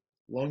US,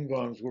 lung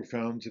volumes were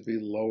found to be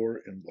lower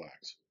in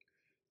blacks.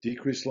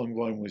 Decreased lung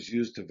volume was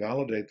used to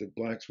validate that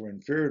blacks were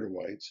inferior to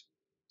whites,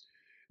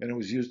 and it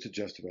was used to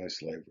justify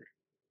slavery.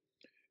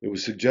 It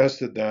was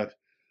suggested that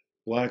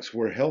blacks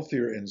were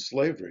healthier in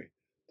slavery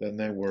than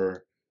they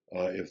were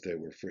if they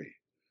were free.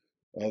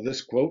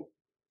 This quote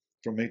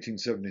from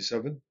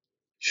 1877,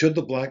 should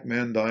the black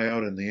man die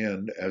out in the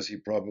end, as he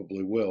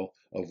probably will,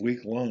 of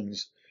weak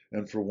lungs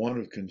and for want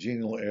of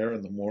congenial air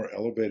in the more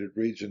elevated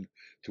region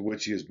to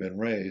which he has been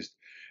raised,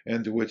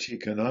 and to which he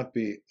cannot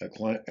be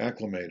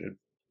acclimated,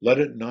 let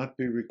it not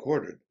be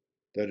recorded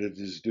that it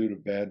is due to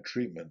bad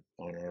treatment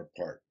on our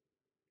part.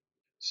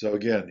 So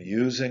again,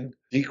 using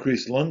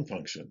decreased lung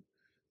function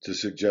to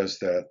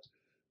suggest that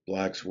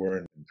blacks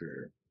were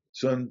inferior.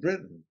 So in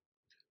Britain,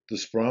 the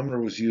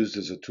spirometer was used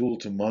as a tool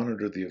to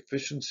monitor the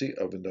efficiency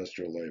of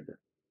industrial labor.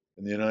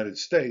 In the United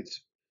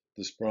States,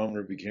 the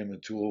spirometer became a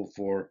tool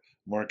for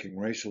marking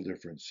racial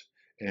difference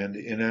and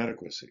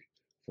inadequacy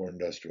for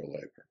industrial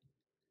labor.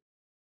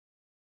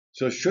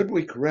 So should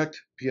we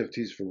correct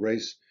PFTs for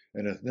race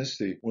and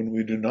ethnicity when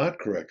we do not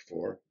correct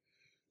for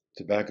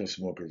tobacco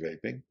smoke or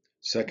vaping,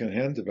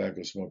 secondhand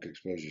tobacco smoke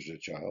exposure as a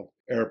child,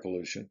 air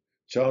pollution,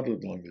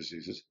 childhood lung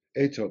diseases,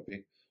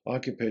 atopy,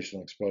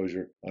 occupational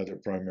exposure, either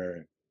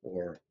primary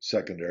or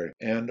secondary,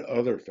 and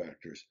other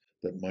factors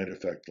that might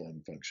affect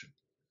lung function?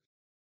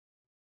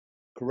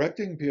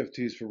 Correcting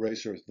PFTs for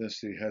race or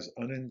ethnicity has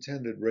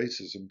unintended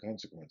racism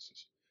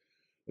consequences.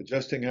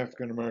 Adjusting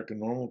African American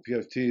normal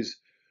PFTs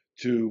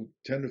to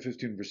 10 to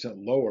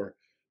 15% lower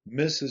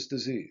misses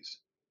disease,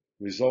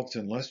 results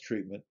in less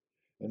treatment,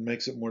 and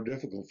makes it more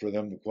difficult for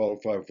them to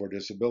qualify for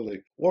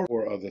disability or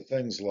for other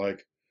things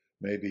like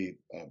maybe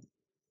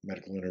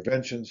medical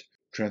interventions,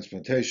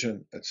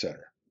 transplantation, etc.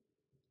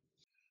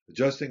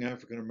 Adjusting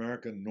African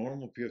American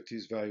normal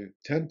PFT's value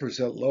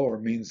 10% lower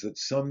means that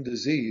some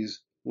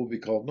disease will be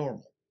called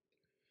normal.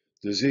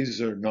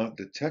 Diseases are not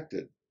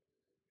detected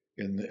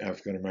in the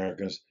African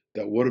Americans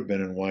that would have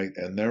been in white,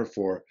 and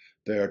therefore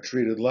they are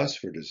treated less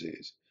for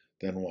disease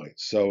than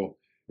whites. So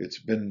it's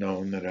been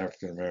known that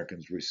African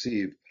Americans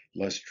receive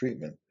less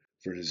treatment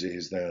for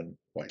disease than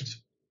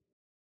whites.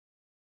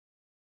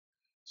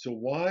 So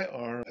why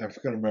are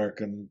African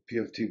American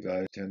PFT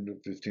values 10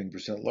 to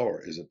 15%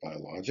 lower? Is it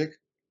biologic?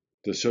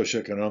 Does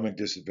socioeconomic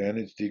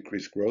disadvantage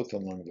decrease growth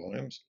and lung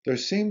volumes? There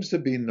seems to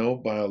be no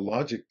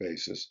biologic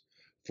basis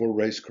for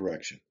race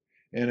correction,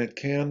 and it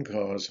can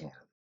cause harm.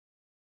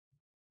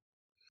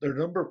 There are a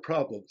number of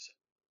problems.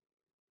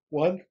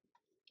 One,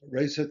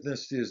 race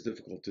ethnicity is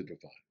difficult to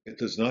define. It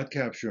does not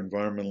capture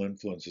environmental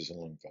influences on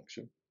lung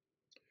function.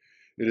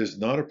 It is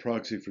not a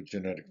proxy for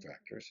genetic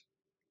factors.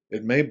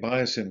 It may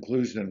bias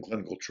inclusion in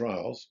clinical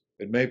trials.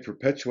 It may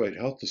perpetuate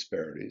health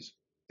disparities.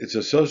 It's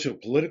a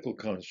social-political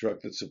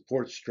construct that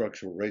supports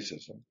structural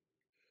racism.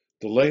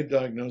 Delayed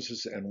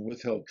diagnosis and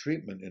withheld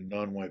treatment in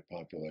non-white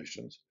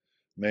populations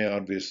may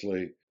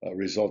obviously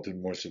result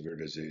in more severe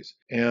disease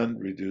and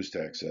reduced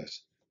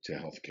access to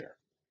health care.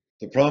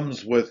 The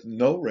problems with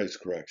no race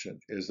correction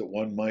is that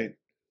one might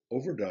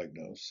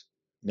overdiagnose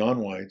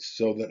non-whites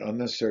so that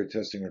unnecessary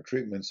testing or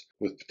treatments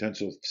with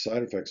potential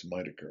side effects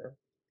might occur.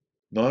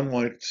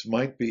 Non-whites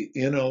might be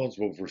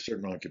ineligible for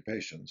certain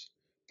occupations,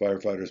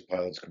 firefighters,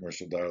 pilots,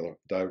 commercial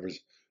divers,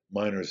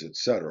 miners,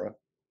 etc.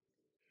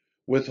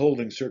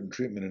 Withholding certain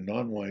treatment in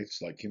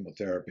non-whites like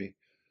chemotherapy,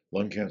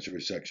 lung cancer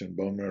resection,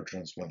 bone marrow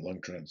transplant,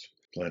 lung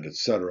transplant,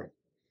 etc.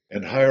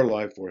 And higher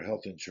life or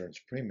health insurance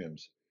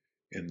premiums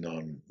in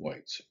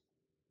non-whites.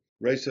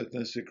 Race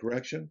ethnicity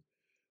correction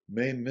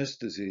may miss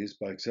disease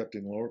by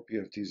accepting lower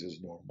PFTs as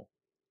normal,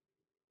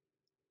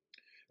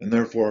 and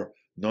therefore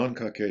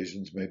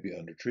non-Caucasians may be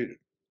undertreated.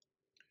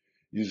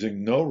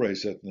 Using no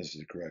race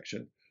ethnicity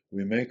correction,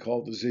 we may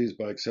call disease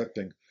by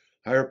accepting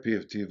higher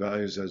PFT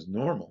values as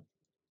normal,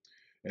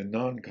 and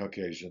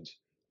non-Caucasians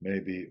may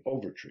be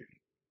overtreated.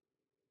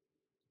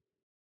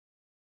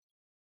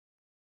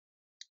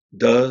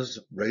 Does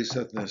race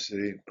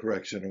ethnicity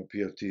correction of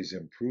PFTs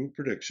improve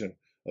prediction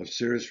of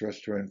serious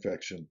respiratory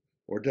infection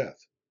or death?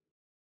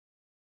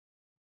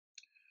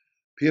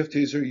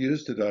 PFTs are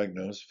used to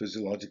diagnose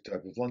physiologic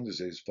type of lung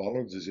disease,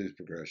 follow disease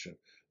progression,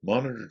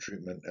 monitor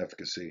treatment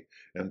efficacy,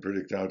 and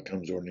predict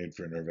outcomes or need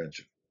for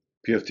intervention.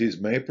 PFTs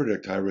may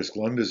predict high-risk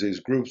lung disease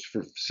groups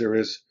for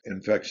serious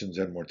infections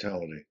and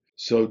mortality.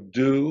 So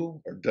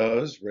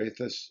does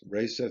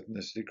race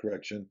ethnicity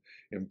correction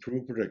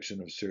improve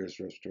prediction of serious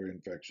respiratory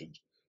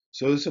infections?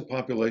 So this is a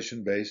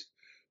population-based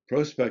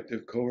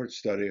prospective cohort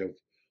study of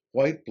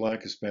white,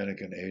 black,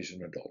 Hispanic, and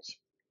Asian adults.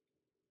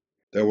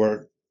 There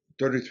were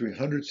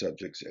 3,300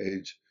 subjects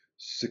aged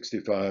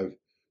 65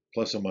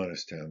 plus or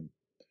minus 10,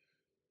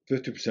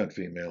 50%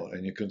 female,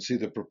 and you can see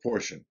the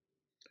proportion,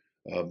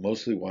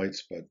 mostly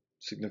whites, but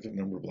significant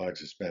number of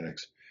blacks,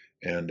 Hispanics,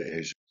 and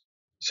Asians.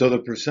 So the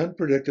percent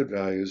predicted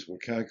values were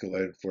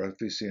calculated for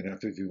FVC and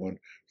FEV1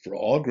 for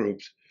all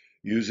groups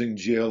using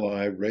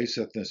GLI race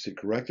ethnicity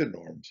corrected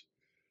norms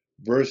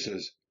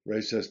versus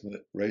race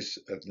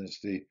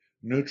ethnicity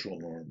neutral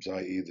norms,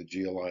 i.e. the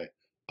GLI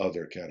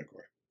other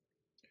category.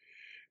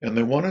 And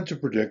they wanted to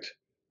predict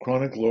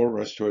chronic lower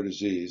respiratory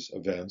disease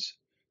events,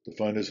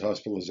 defined as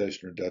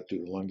hospitalization or death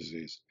due to lung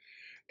disease,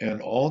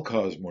 and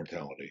all-cause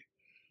mortality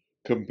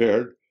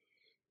compared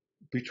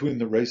between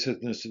the race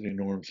ethnicity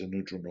norms and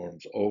neutral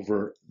norms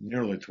over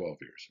nearly 12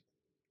 years.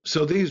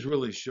 So these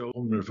really show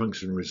pulmonary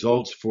function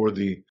results for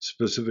the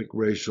specific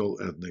racial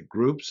ethnic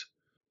groups.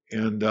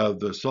 And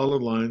the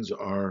solid lines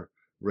are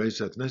race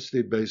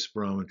ethnicity based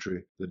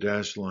spirometry. The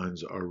dashed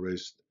lines are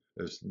race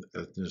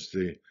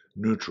ethnicity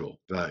neutral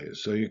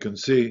values. So you can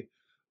see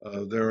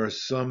there are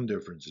some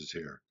differences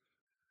here.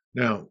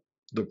 Now,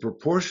 the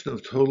proportion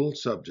of total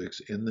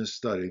subjects in this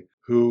study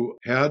who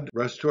had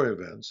respiratory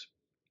events,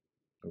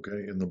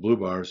 okay, in the blue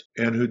bars,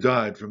 and who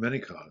died from any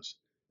cause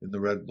in the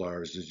red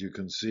bars, as you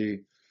can see,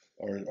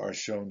 are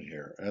shown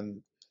here.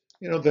 And,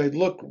 they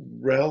look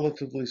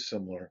relatively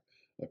similar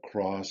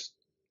across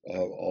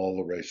all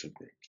the racial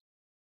groups.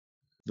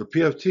 The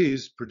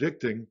PFTs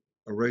predicting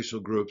racial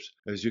groups,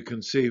 as you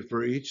can see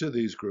for each of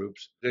these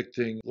groups,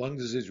 predicting lung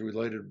disease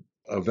related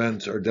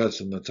events or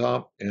deaths on the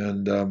top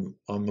and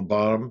on the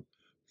bottom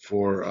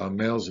for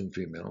males and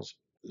females.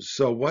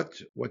 So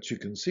what you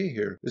can see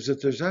here is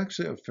that there's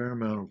actually a fair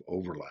amount of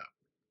overlap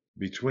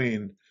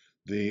between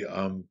the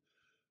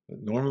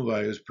normal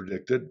values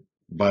predicted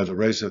by the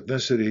race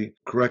ethnicity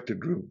corrected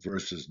group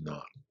versus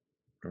not.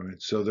 All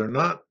right, so they're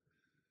not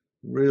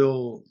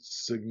real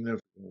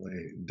significantly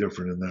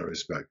different in that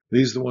respect.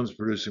 These are the ones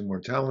producing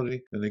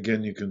mortality, and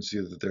again, you can see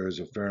that there is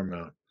a fair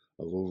amount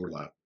of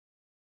overlap.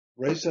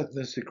 Race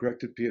ethnicity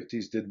corrected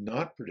PFTs did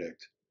not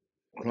predict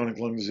chronic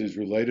lung disease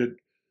related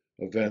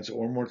events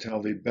or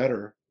mortality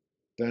better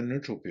than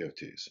neutral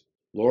PFTs.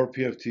 Lower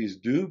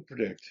PFTs do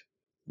predict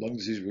lung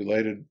disease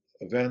related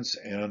events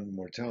and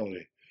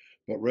mortality,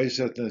 but race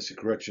ethnicity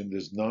correction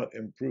does not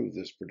improve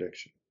this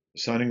prediction.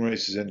 Assigning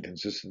race is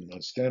inconsistent and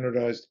not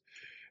standardized,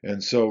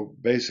 and so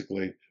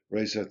basically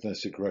race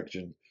ethnicity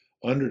correction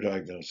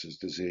underdiagnoses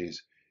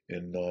disease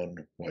in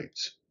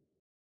non-whites.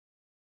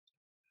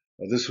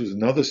 This was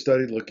another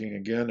study looking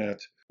again at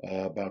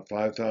about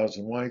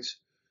 5,000 whites,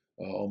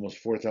 almost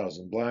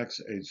 4,000 blacks,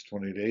 aged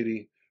 20 to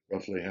 80,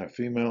 roughly half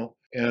female,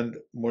 and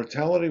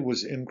mortality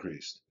was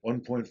increased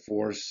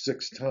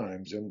 1.46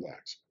 times in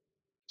blacks.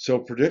 So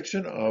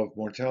prediction of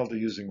mortality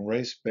using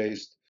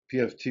race-based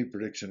PFT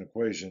prediction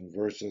equation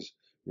versus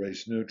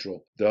race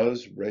neutral,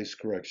 does race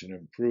correction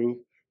improve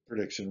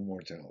prediction of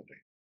mortality?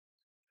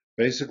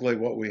 Basically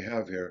what we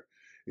have here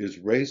is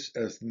race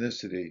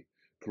ethnicity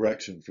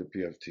correction for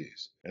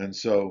PFTs. And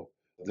so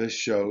this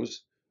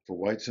shows for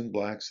whites and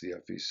blacks the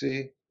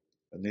FVC,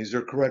 and these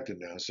are corrected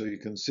now. So you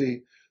can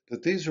see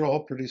that these are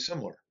all pretty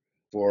similar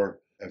for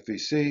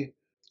FVC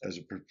as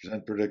a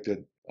percent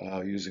predicted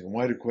using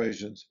white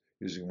equations,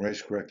 using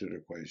race corrected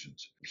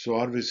equations. So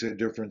obviously a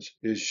difference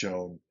is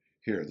shown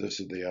here.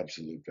 This is the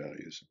absolute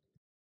values.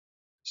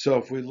 So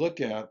if we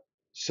look at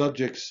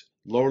subjects'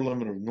 lower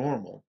limit of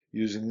normal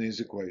using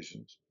these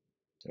equations,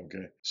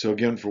 okay, so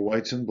again for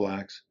whites and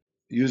blacks,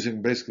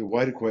 using basically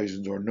white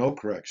equations or no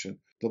correction,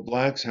 the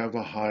blacks have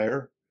a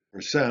higher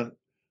percent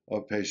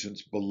of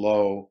patients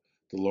below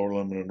the lower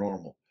limit of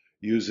normal.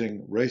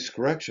 Using race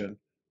correction,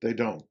 they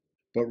don't.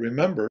 But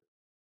remember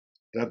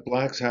that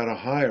blacks had a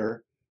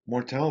higher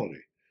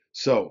mortality.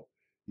 So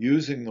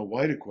using the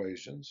white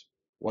equations,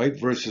 white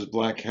versus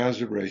black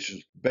hazard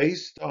ratios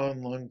based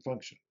on lung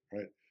function,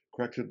 right,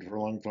 corrected for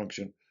lung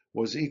function,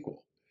 was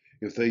equal.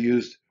 If they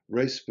used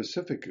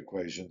race-specific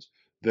equations,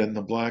 then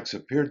the blacks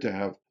appeared to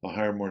have a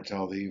higher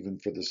mortality even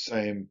for the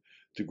same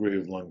degree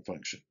of lung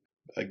function.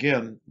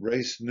 Again,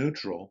 race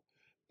neutral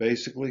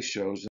basically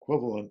shows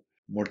equivalent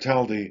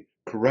mortality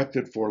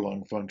corrected for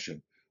lung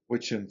function,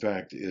 which in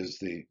fact is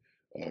the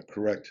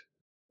correct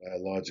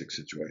biologic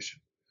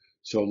situation.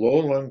 So low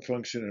lung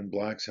function in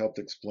blacks helped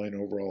explain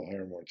overall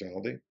higher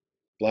mortality.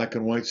 Black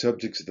and white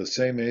subjects of the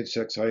same age,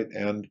 sex, height,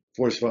 and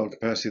forced vital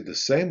capacity the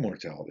same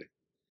mortality.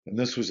 And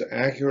this was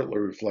accurately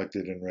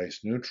reflected in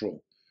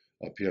race-neutral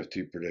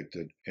PFT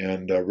predicted,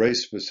 and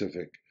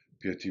race-specific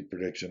PFT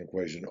prediction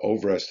equation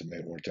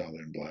overestimate mortality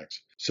in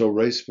blacks. So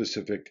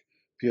race-specific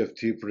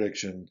PFT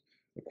prediction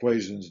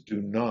equations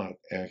do not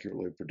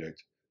accurately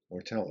predict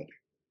mortality.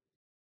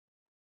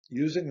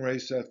 Using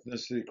race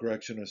ethnicity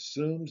correction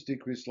assumes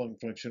decreased lung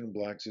function in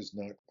blacks is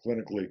not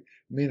clinically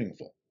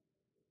meaningful.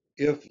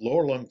 If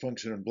lower lung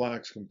function in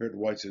blacks compared to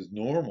whites is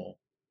normal,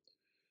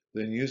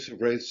 then use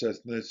of race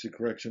ethnicity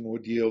correction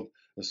would yield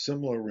a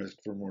similar risk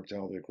for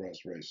mortality across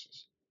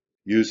races.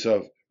 Use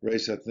of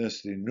race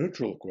ethnicity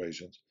neutral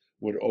equations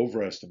would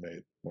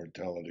overestimate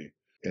mortality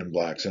in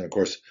blacks. And of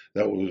course,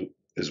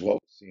 is what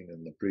was seen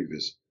in the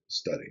previous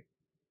study.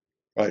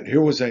 All right,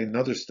 here was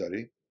another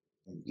study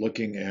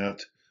looking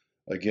at,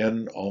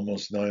 again,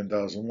 almost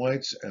 9,000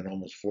 whites and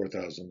almost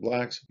 4,000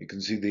 blacks. You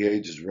can see the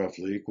age is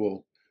roughly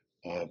equal,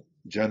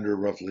 gender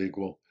roughly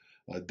equal,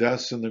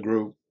 deaths in the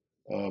group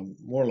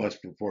more or less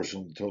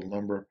proportional to the total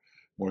number,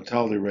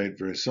 mortality rate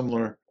very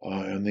similar,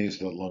 and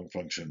these are the lung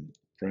function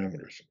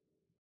parameters.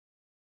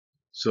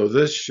 So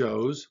this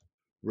shows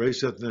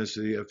race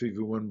ethnicity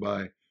FEV1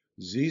 by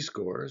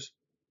z-scores,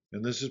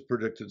 and this is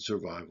predicted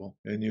survival.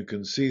 And you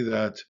can see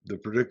that the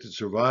predicted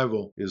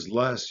survival is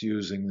less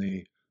using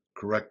the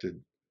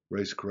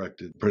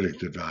race-corrected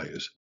predicted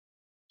values.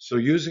 So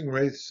using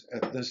race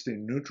ethnicity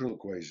neutral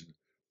equation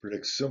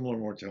predicts similar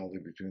mortality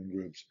between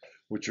groups,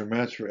 which are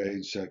matched for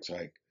age, sex,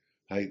 height,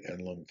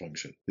 and lung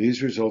function.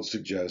 These results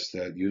suggest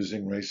that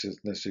using race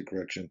ethnicity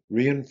correction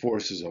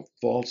reinforces a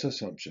false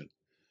assumption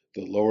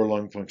that lower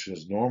lung function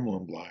is normal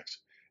in blacks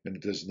and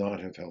it does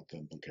not have health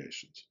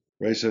implications.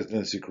 Race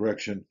ethnicity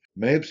correction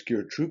may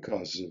obscure true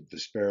causes of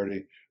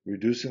disparity,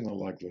 reducing the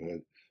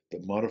likelihood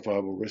that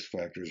modifiable risk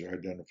factors are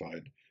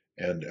identified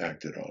and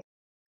acted on.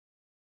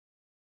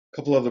 A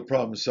couple other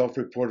problems.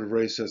 Self-reported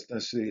race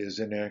ethnicity is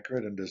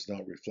inaccurate and does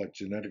not reflect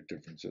genetic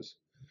differences.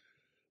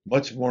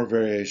 Much more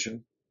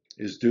variation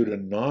is due to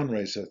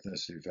non-race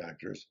ethnicity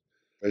factors.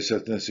 Race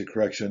ethnicity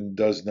correction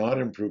does not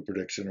improve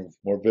prediction of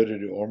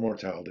morbidity or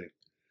mortality.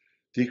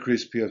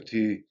 Decreased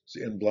PFT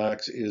in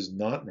blacks is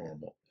not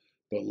normal,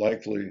 but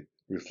likely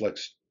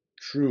reflects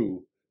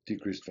true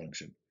decreased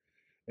function.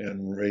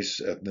 And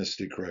race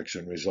ethnicity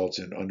correction results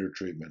in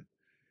undertreatment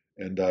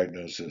and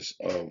diagnosis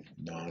of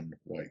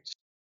non-whites.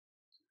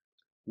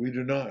 We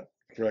do not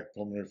correct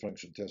pulmonary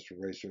function tests for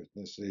race or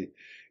ethnicity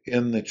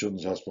in the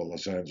Children's Hospital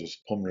Los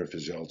Angeles Pulmonary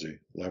Physiology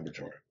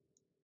Laboratory.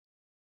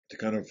 To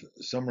kind of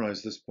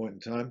summarize this point in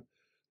time,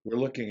 we're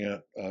looking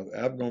at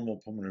abnormal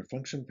pulmonary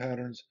function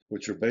patterns,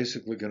 which are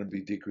basically going to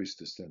be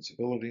decreased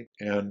distensibility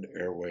and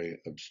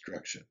airway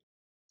obstruction.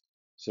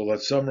 So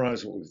let's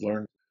summarize what we've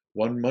learned.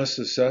 One must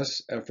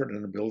assess effort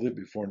and ability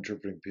before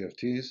interpreting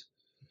PFTs.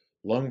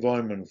 Lung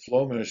volume and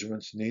flow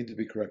measurements need to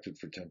be corrected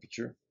for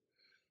temperature.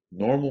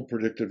 Normal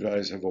predicted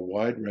values have a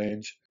wide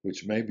range,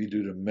 which may be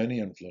due to many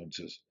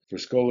influences. For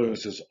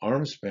scoliosis,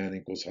 arm span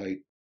equals height.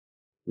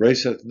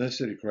 Race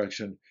ethnicity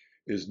correction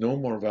is no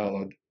more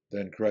valid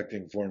than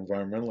correcting for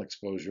environmental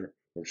exposure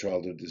or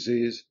childhood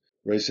disease.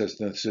 Race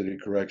ethnicity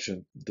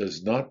correction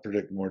does not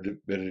predict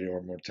morbidity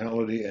or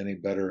mortality any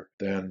better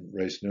than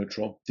race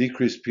neutral.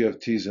 Decreased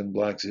PFTs in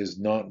blacks is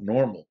not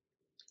normal,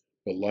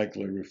 but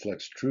likely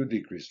reflects true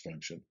decreased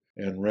function.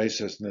 And race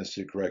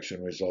ethnicity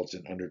correction results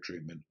in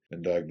undertreatment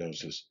and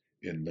diagnosis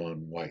in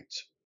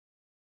non-whites.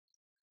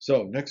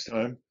 So next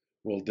time,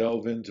 we'll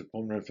delve into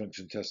pulmonary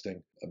function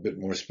testing a bit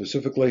more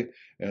specifically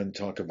and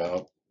talk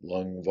about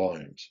lung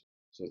volumes.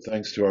 So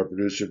thanks to our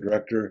producer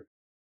director,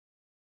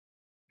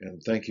 and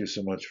thank you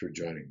so much for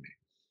joining me.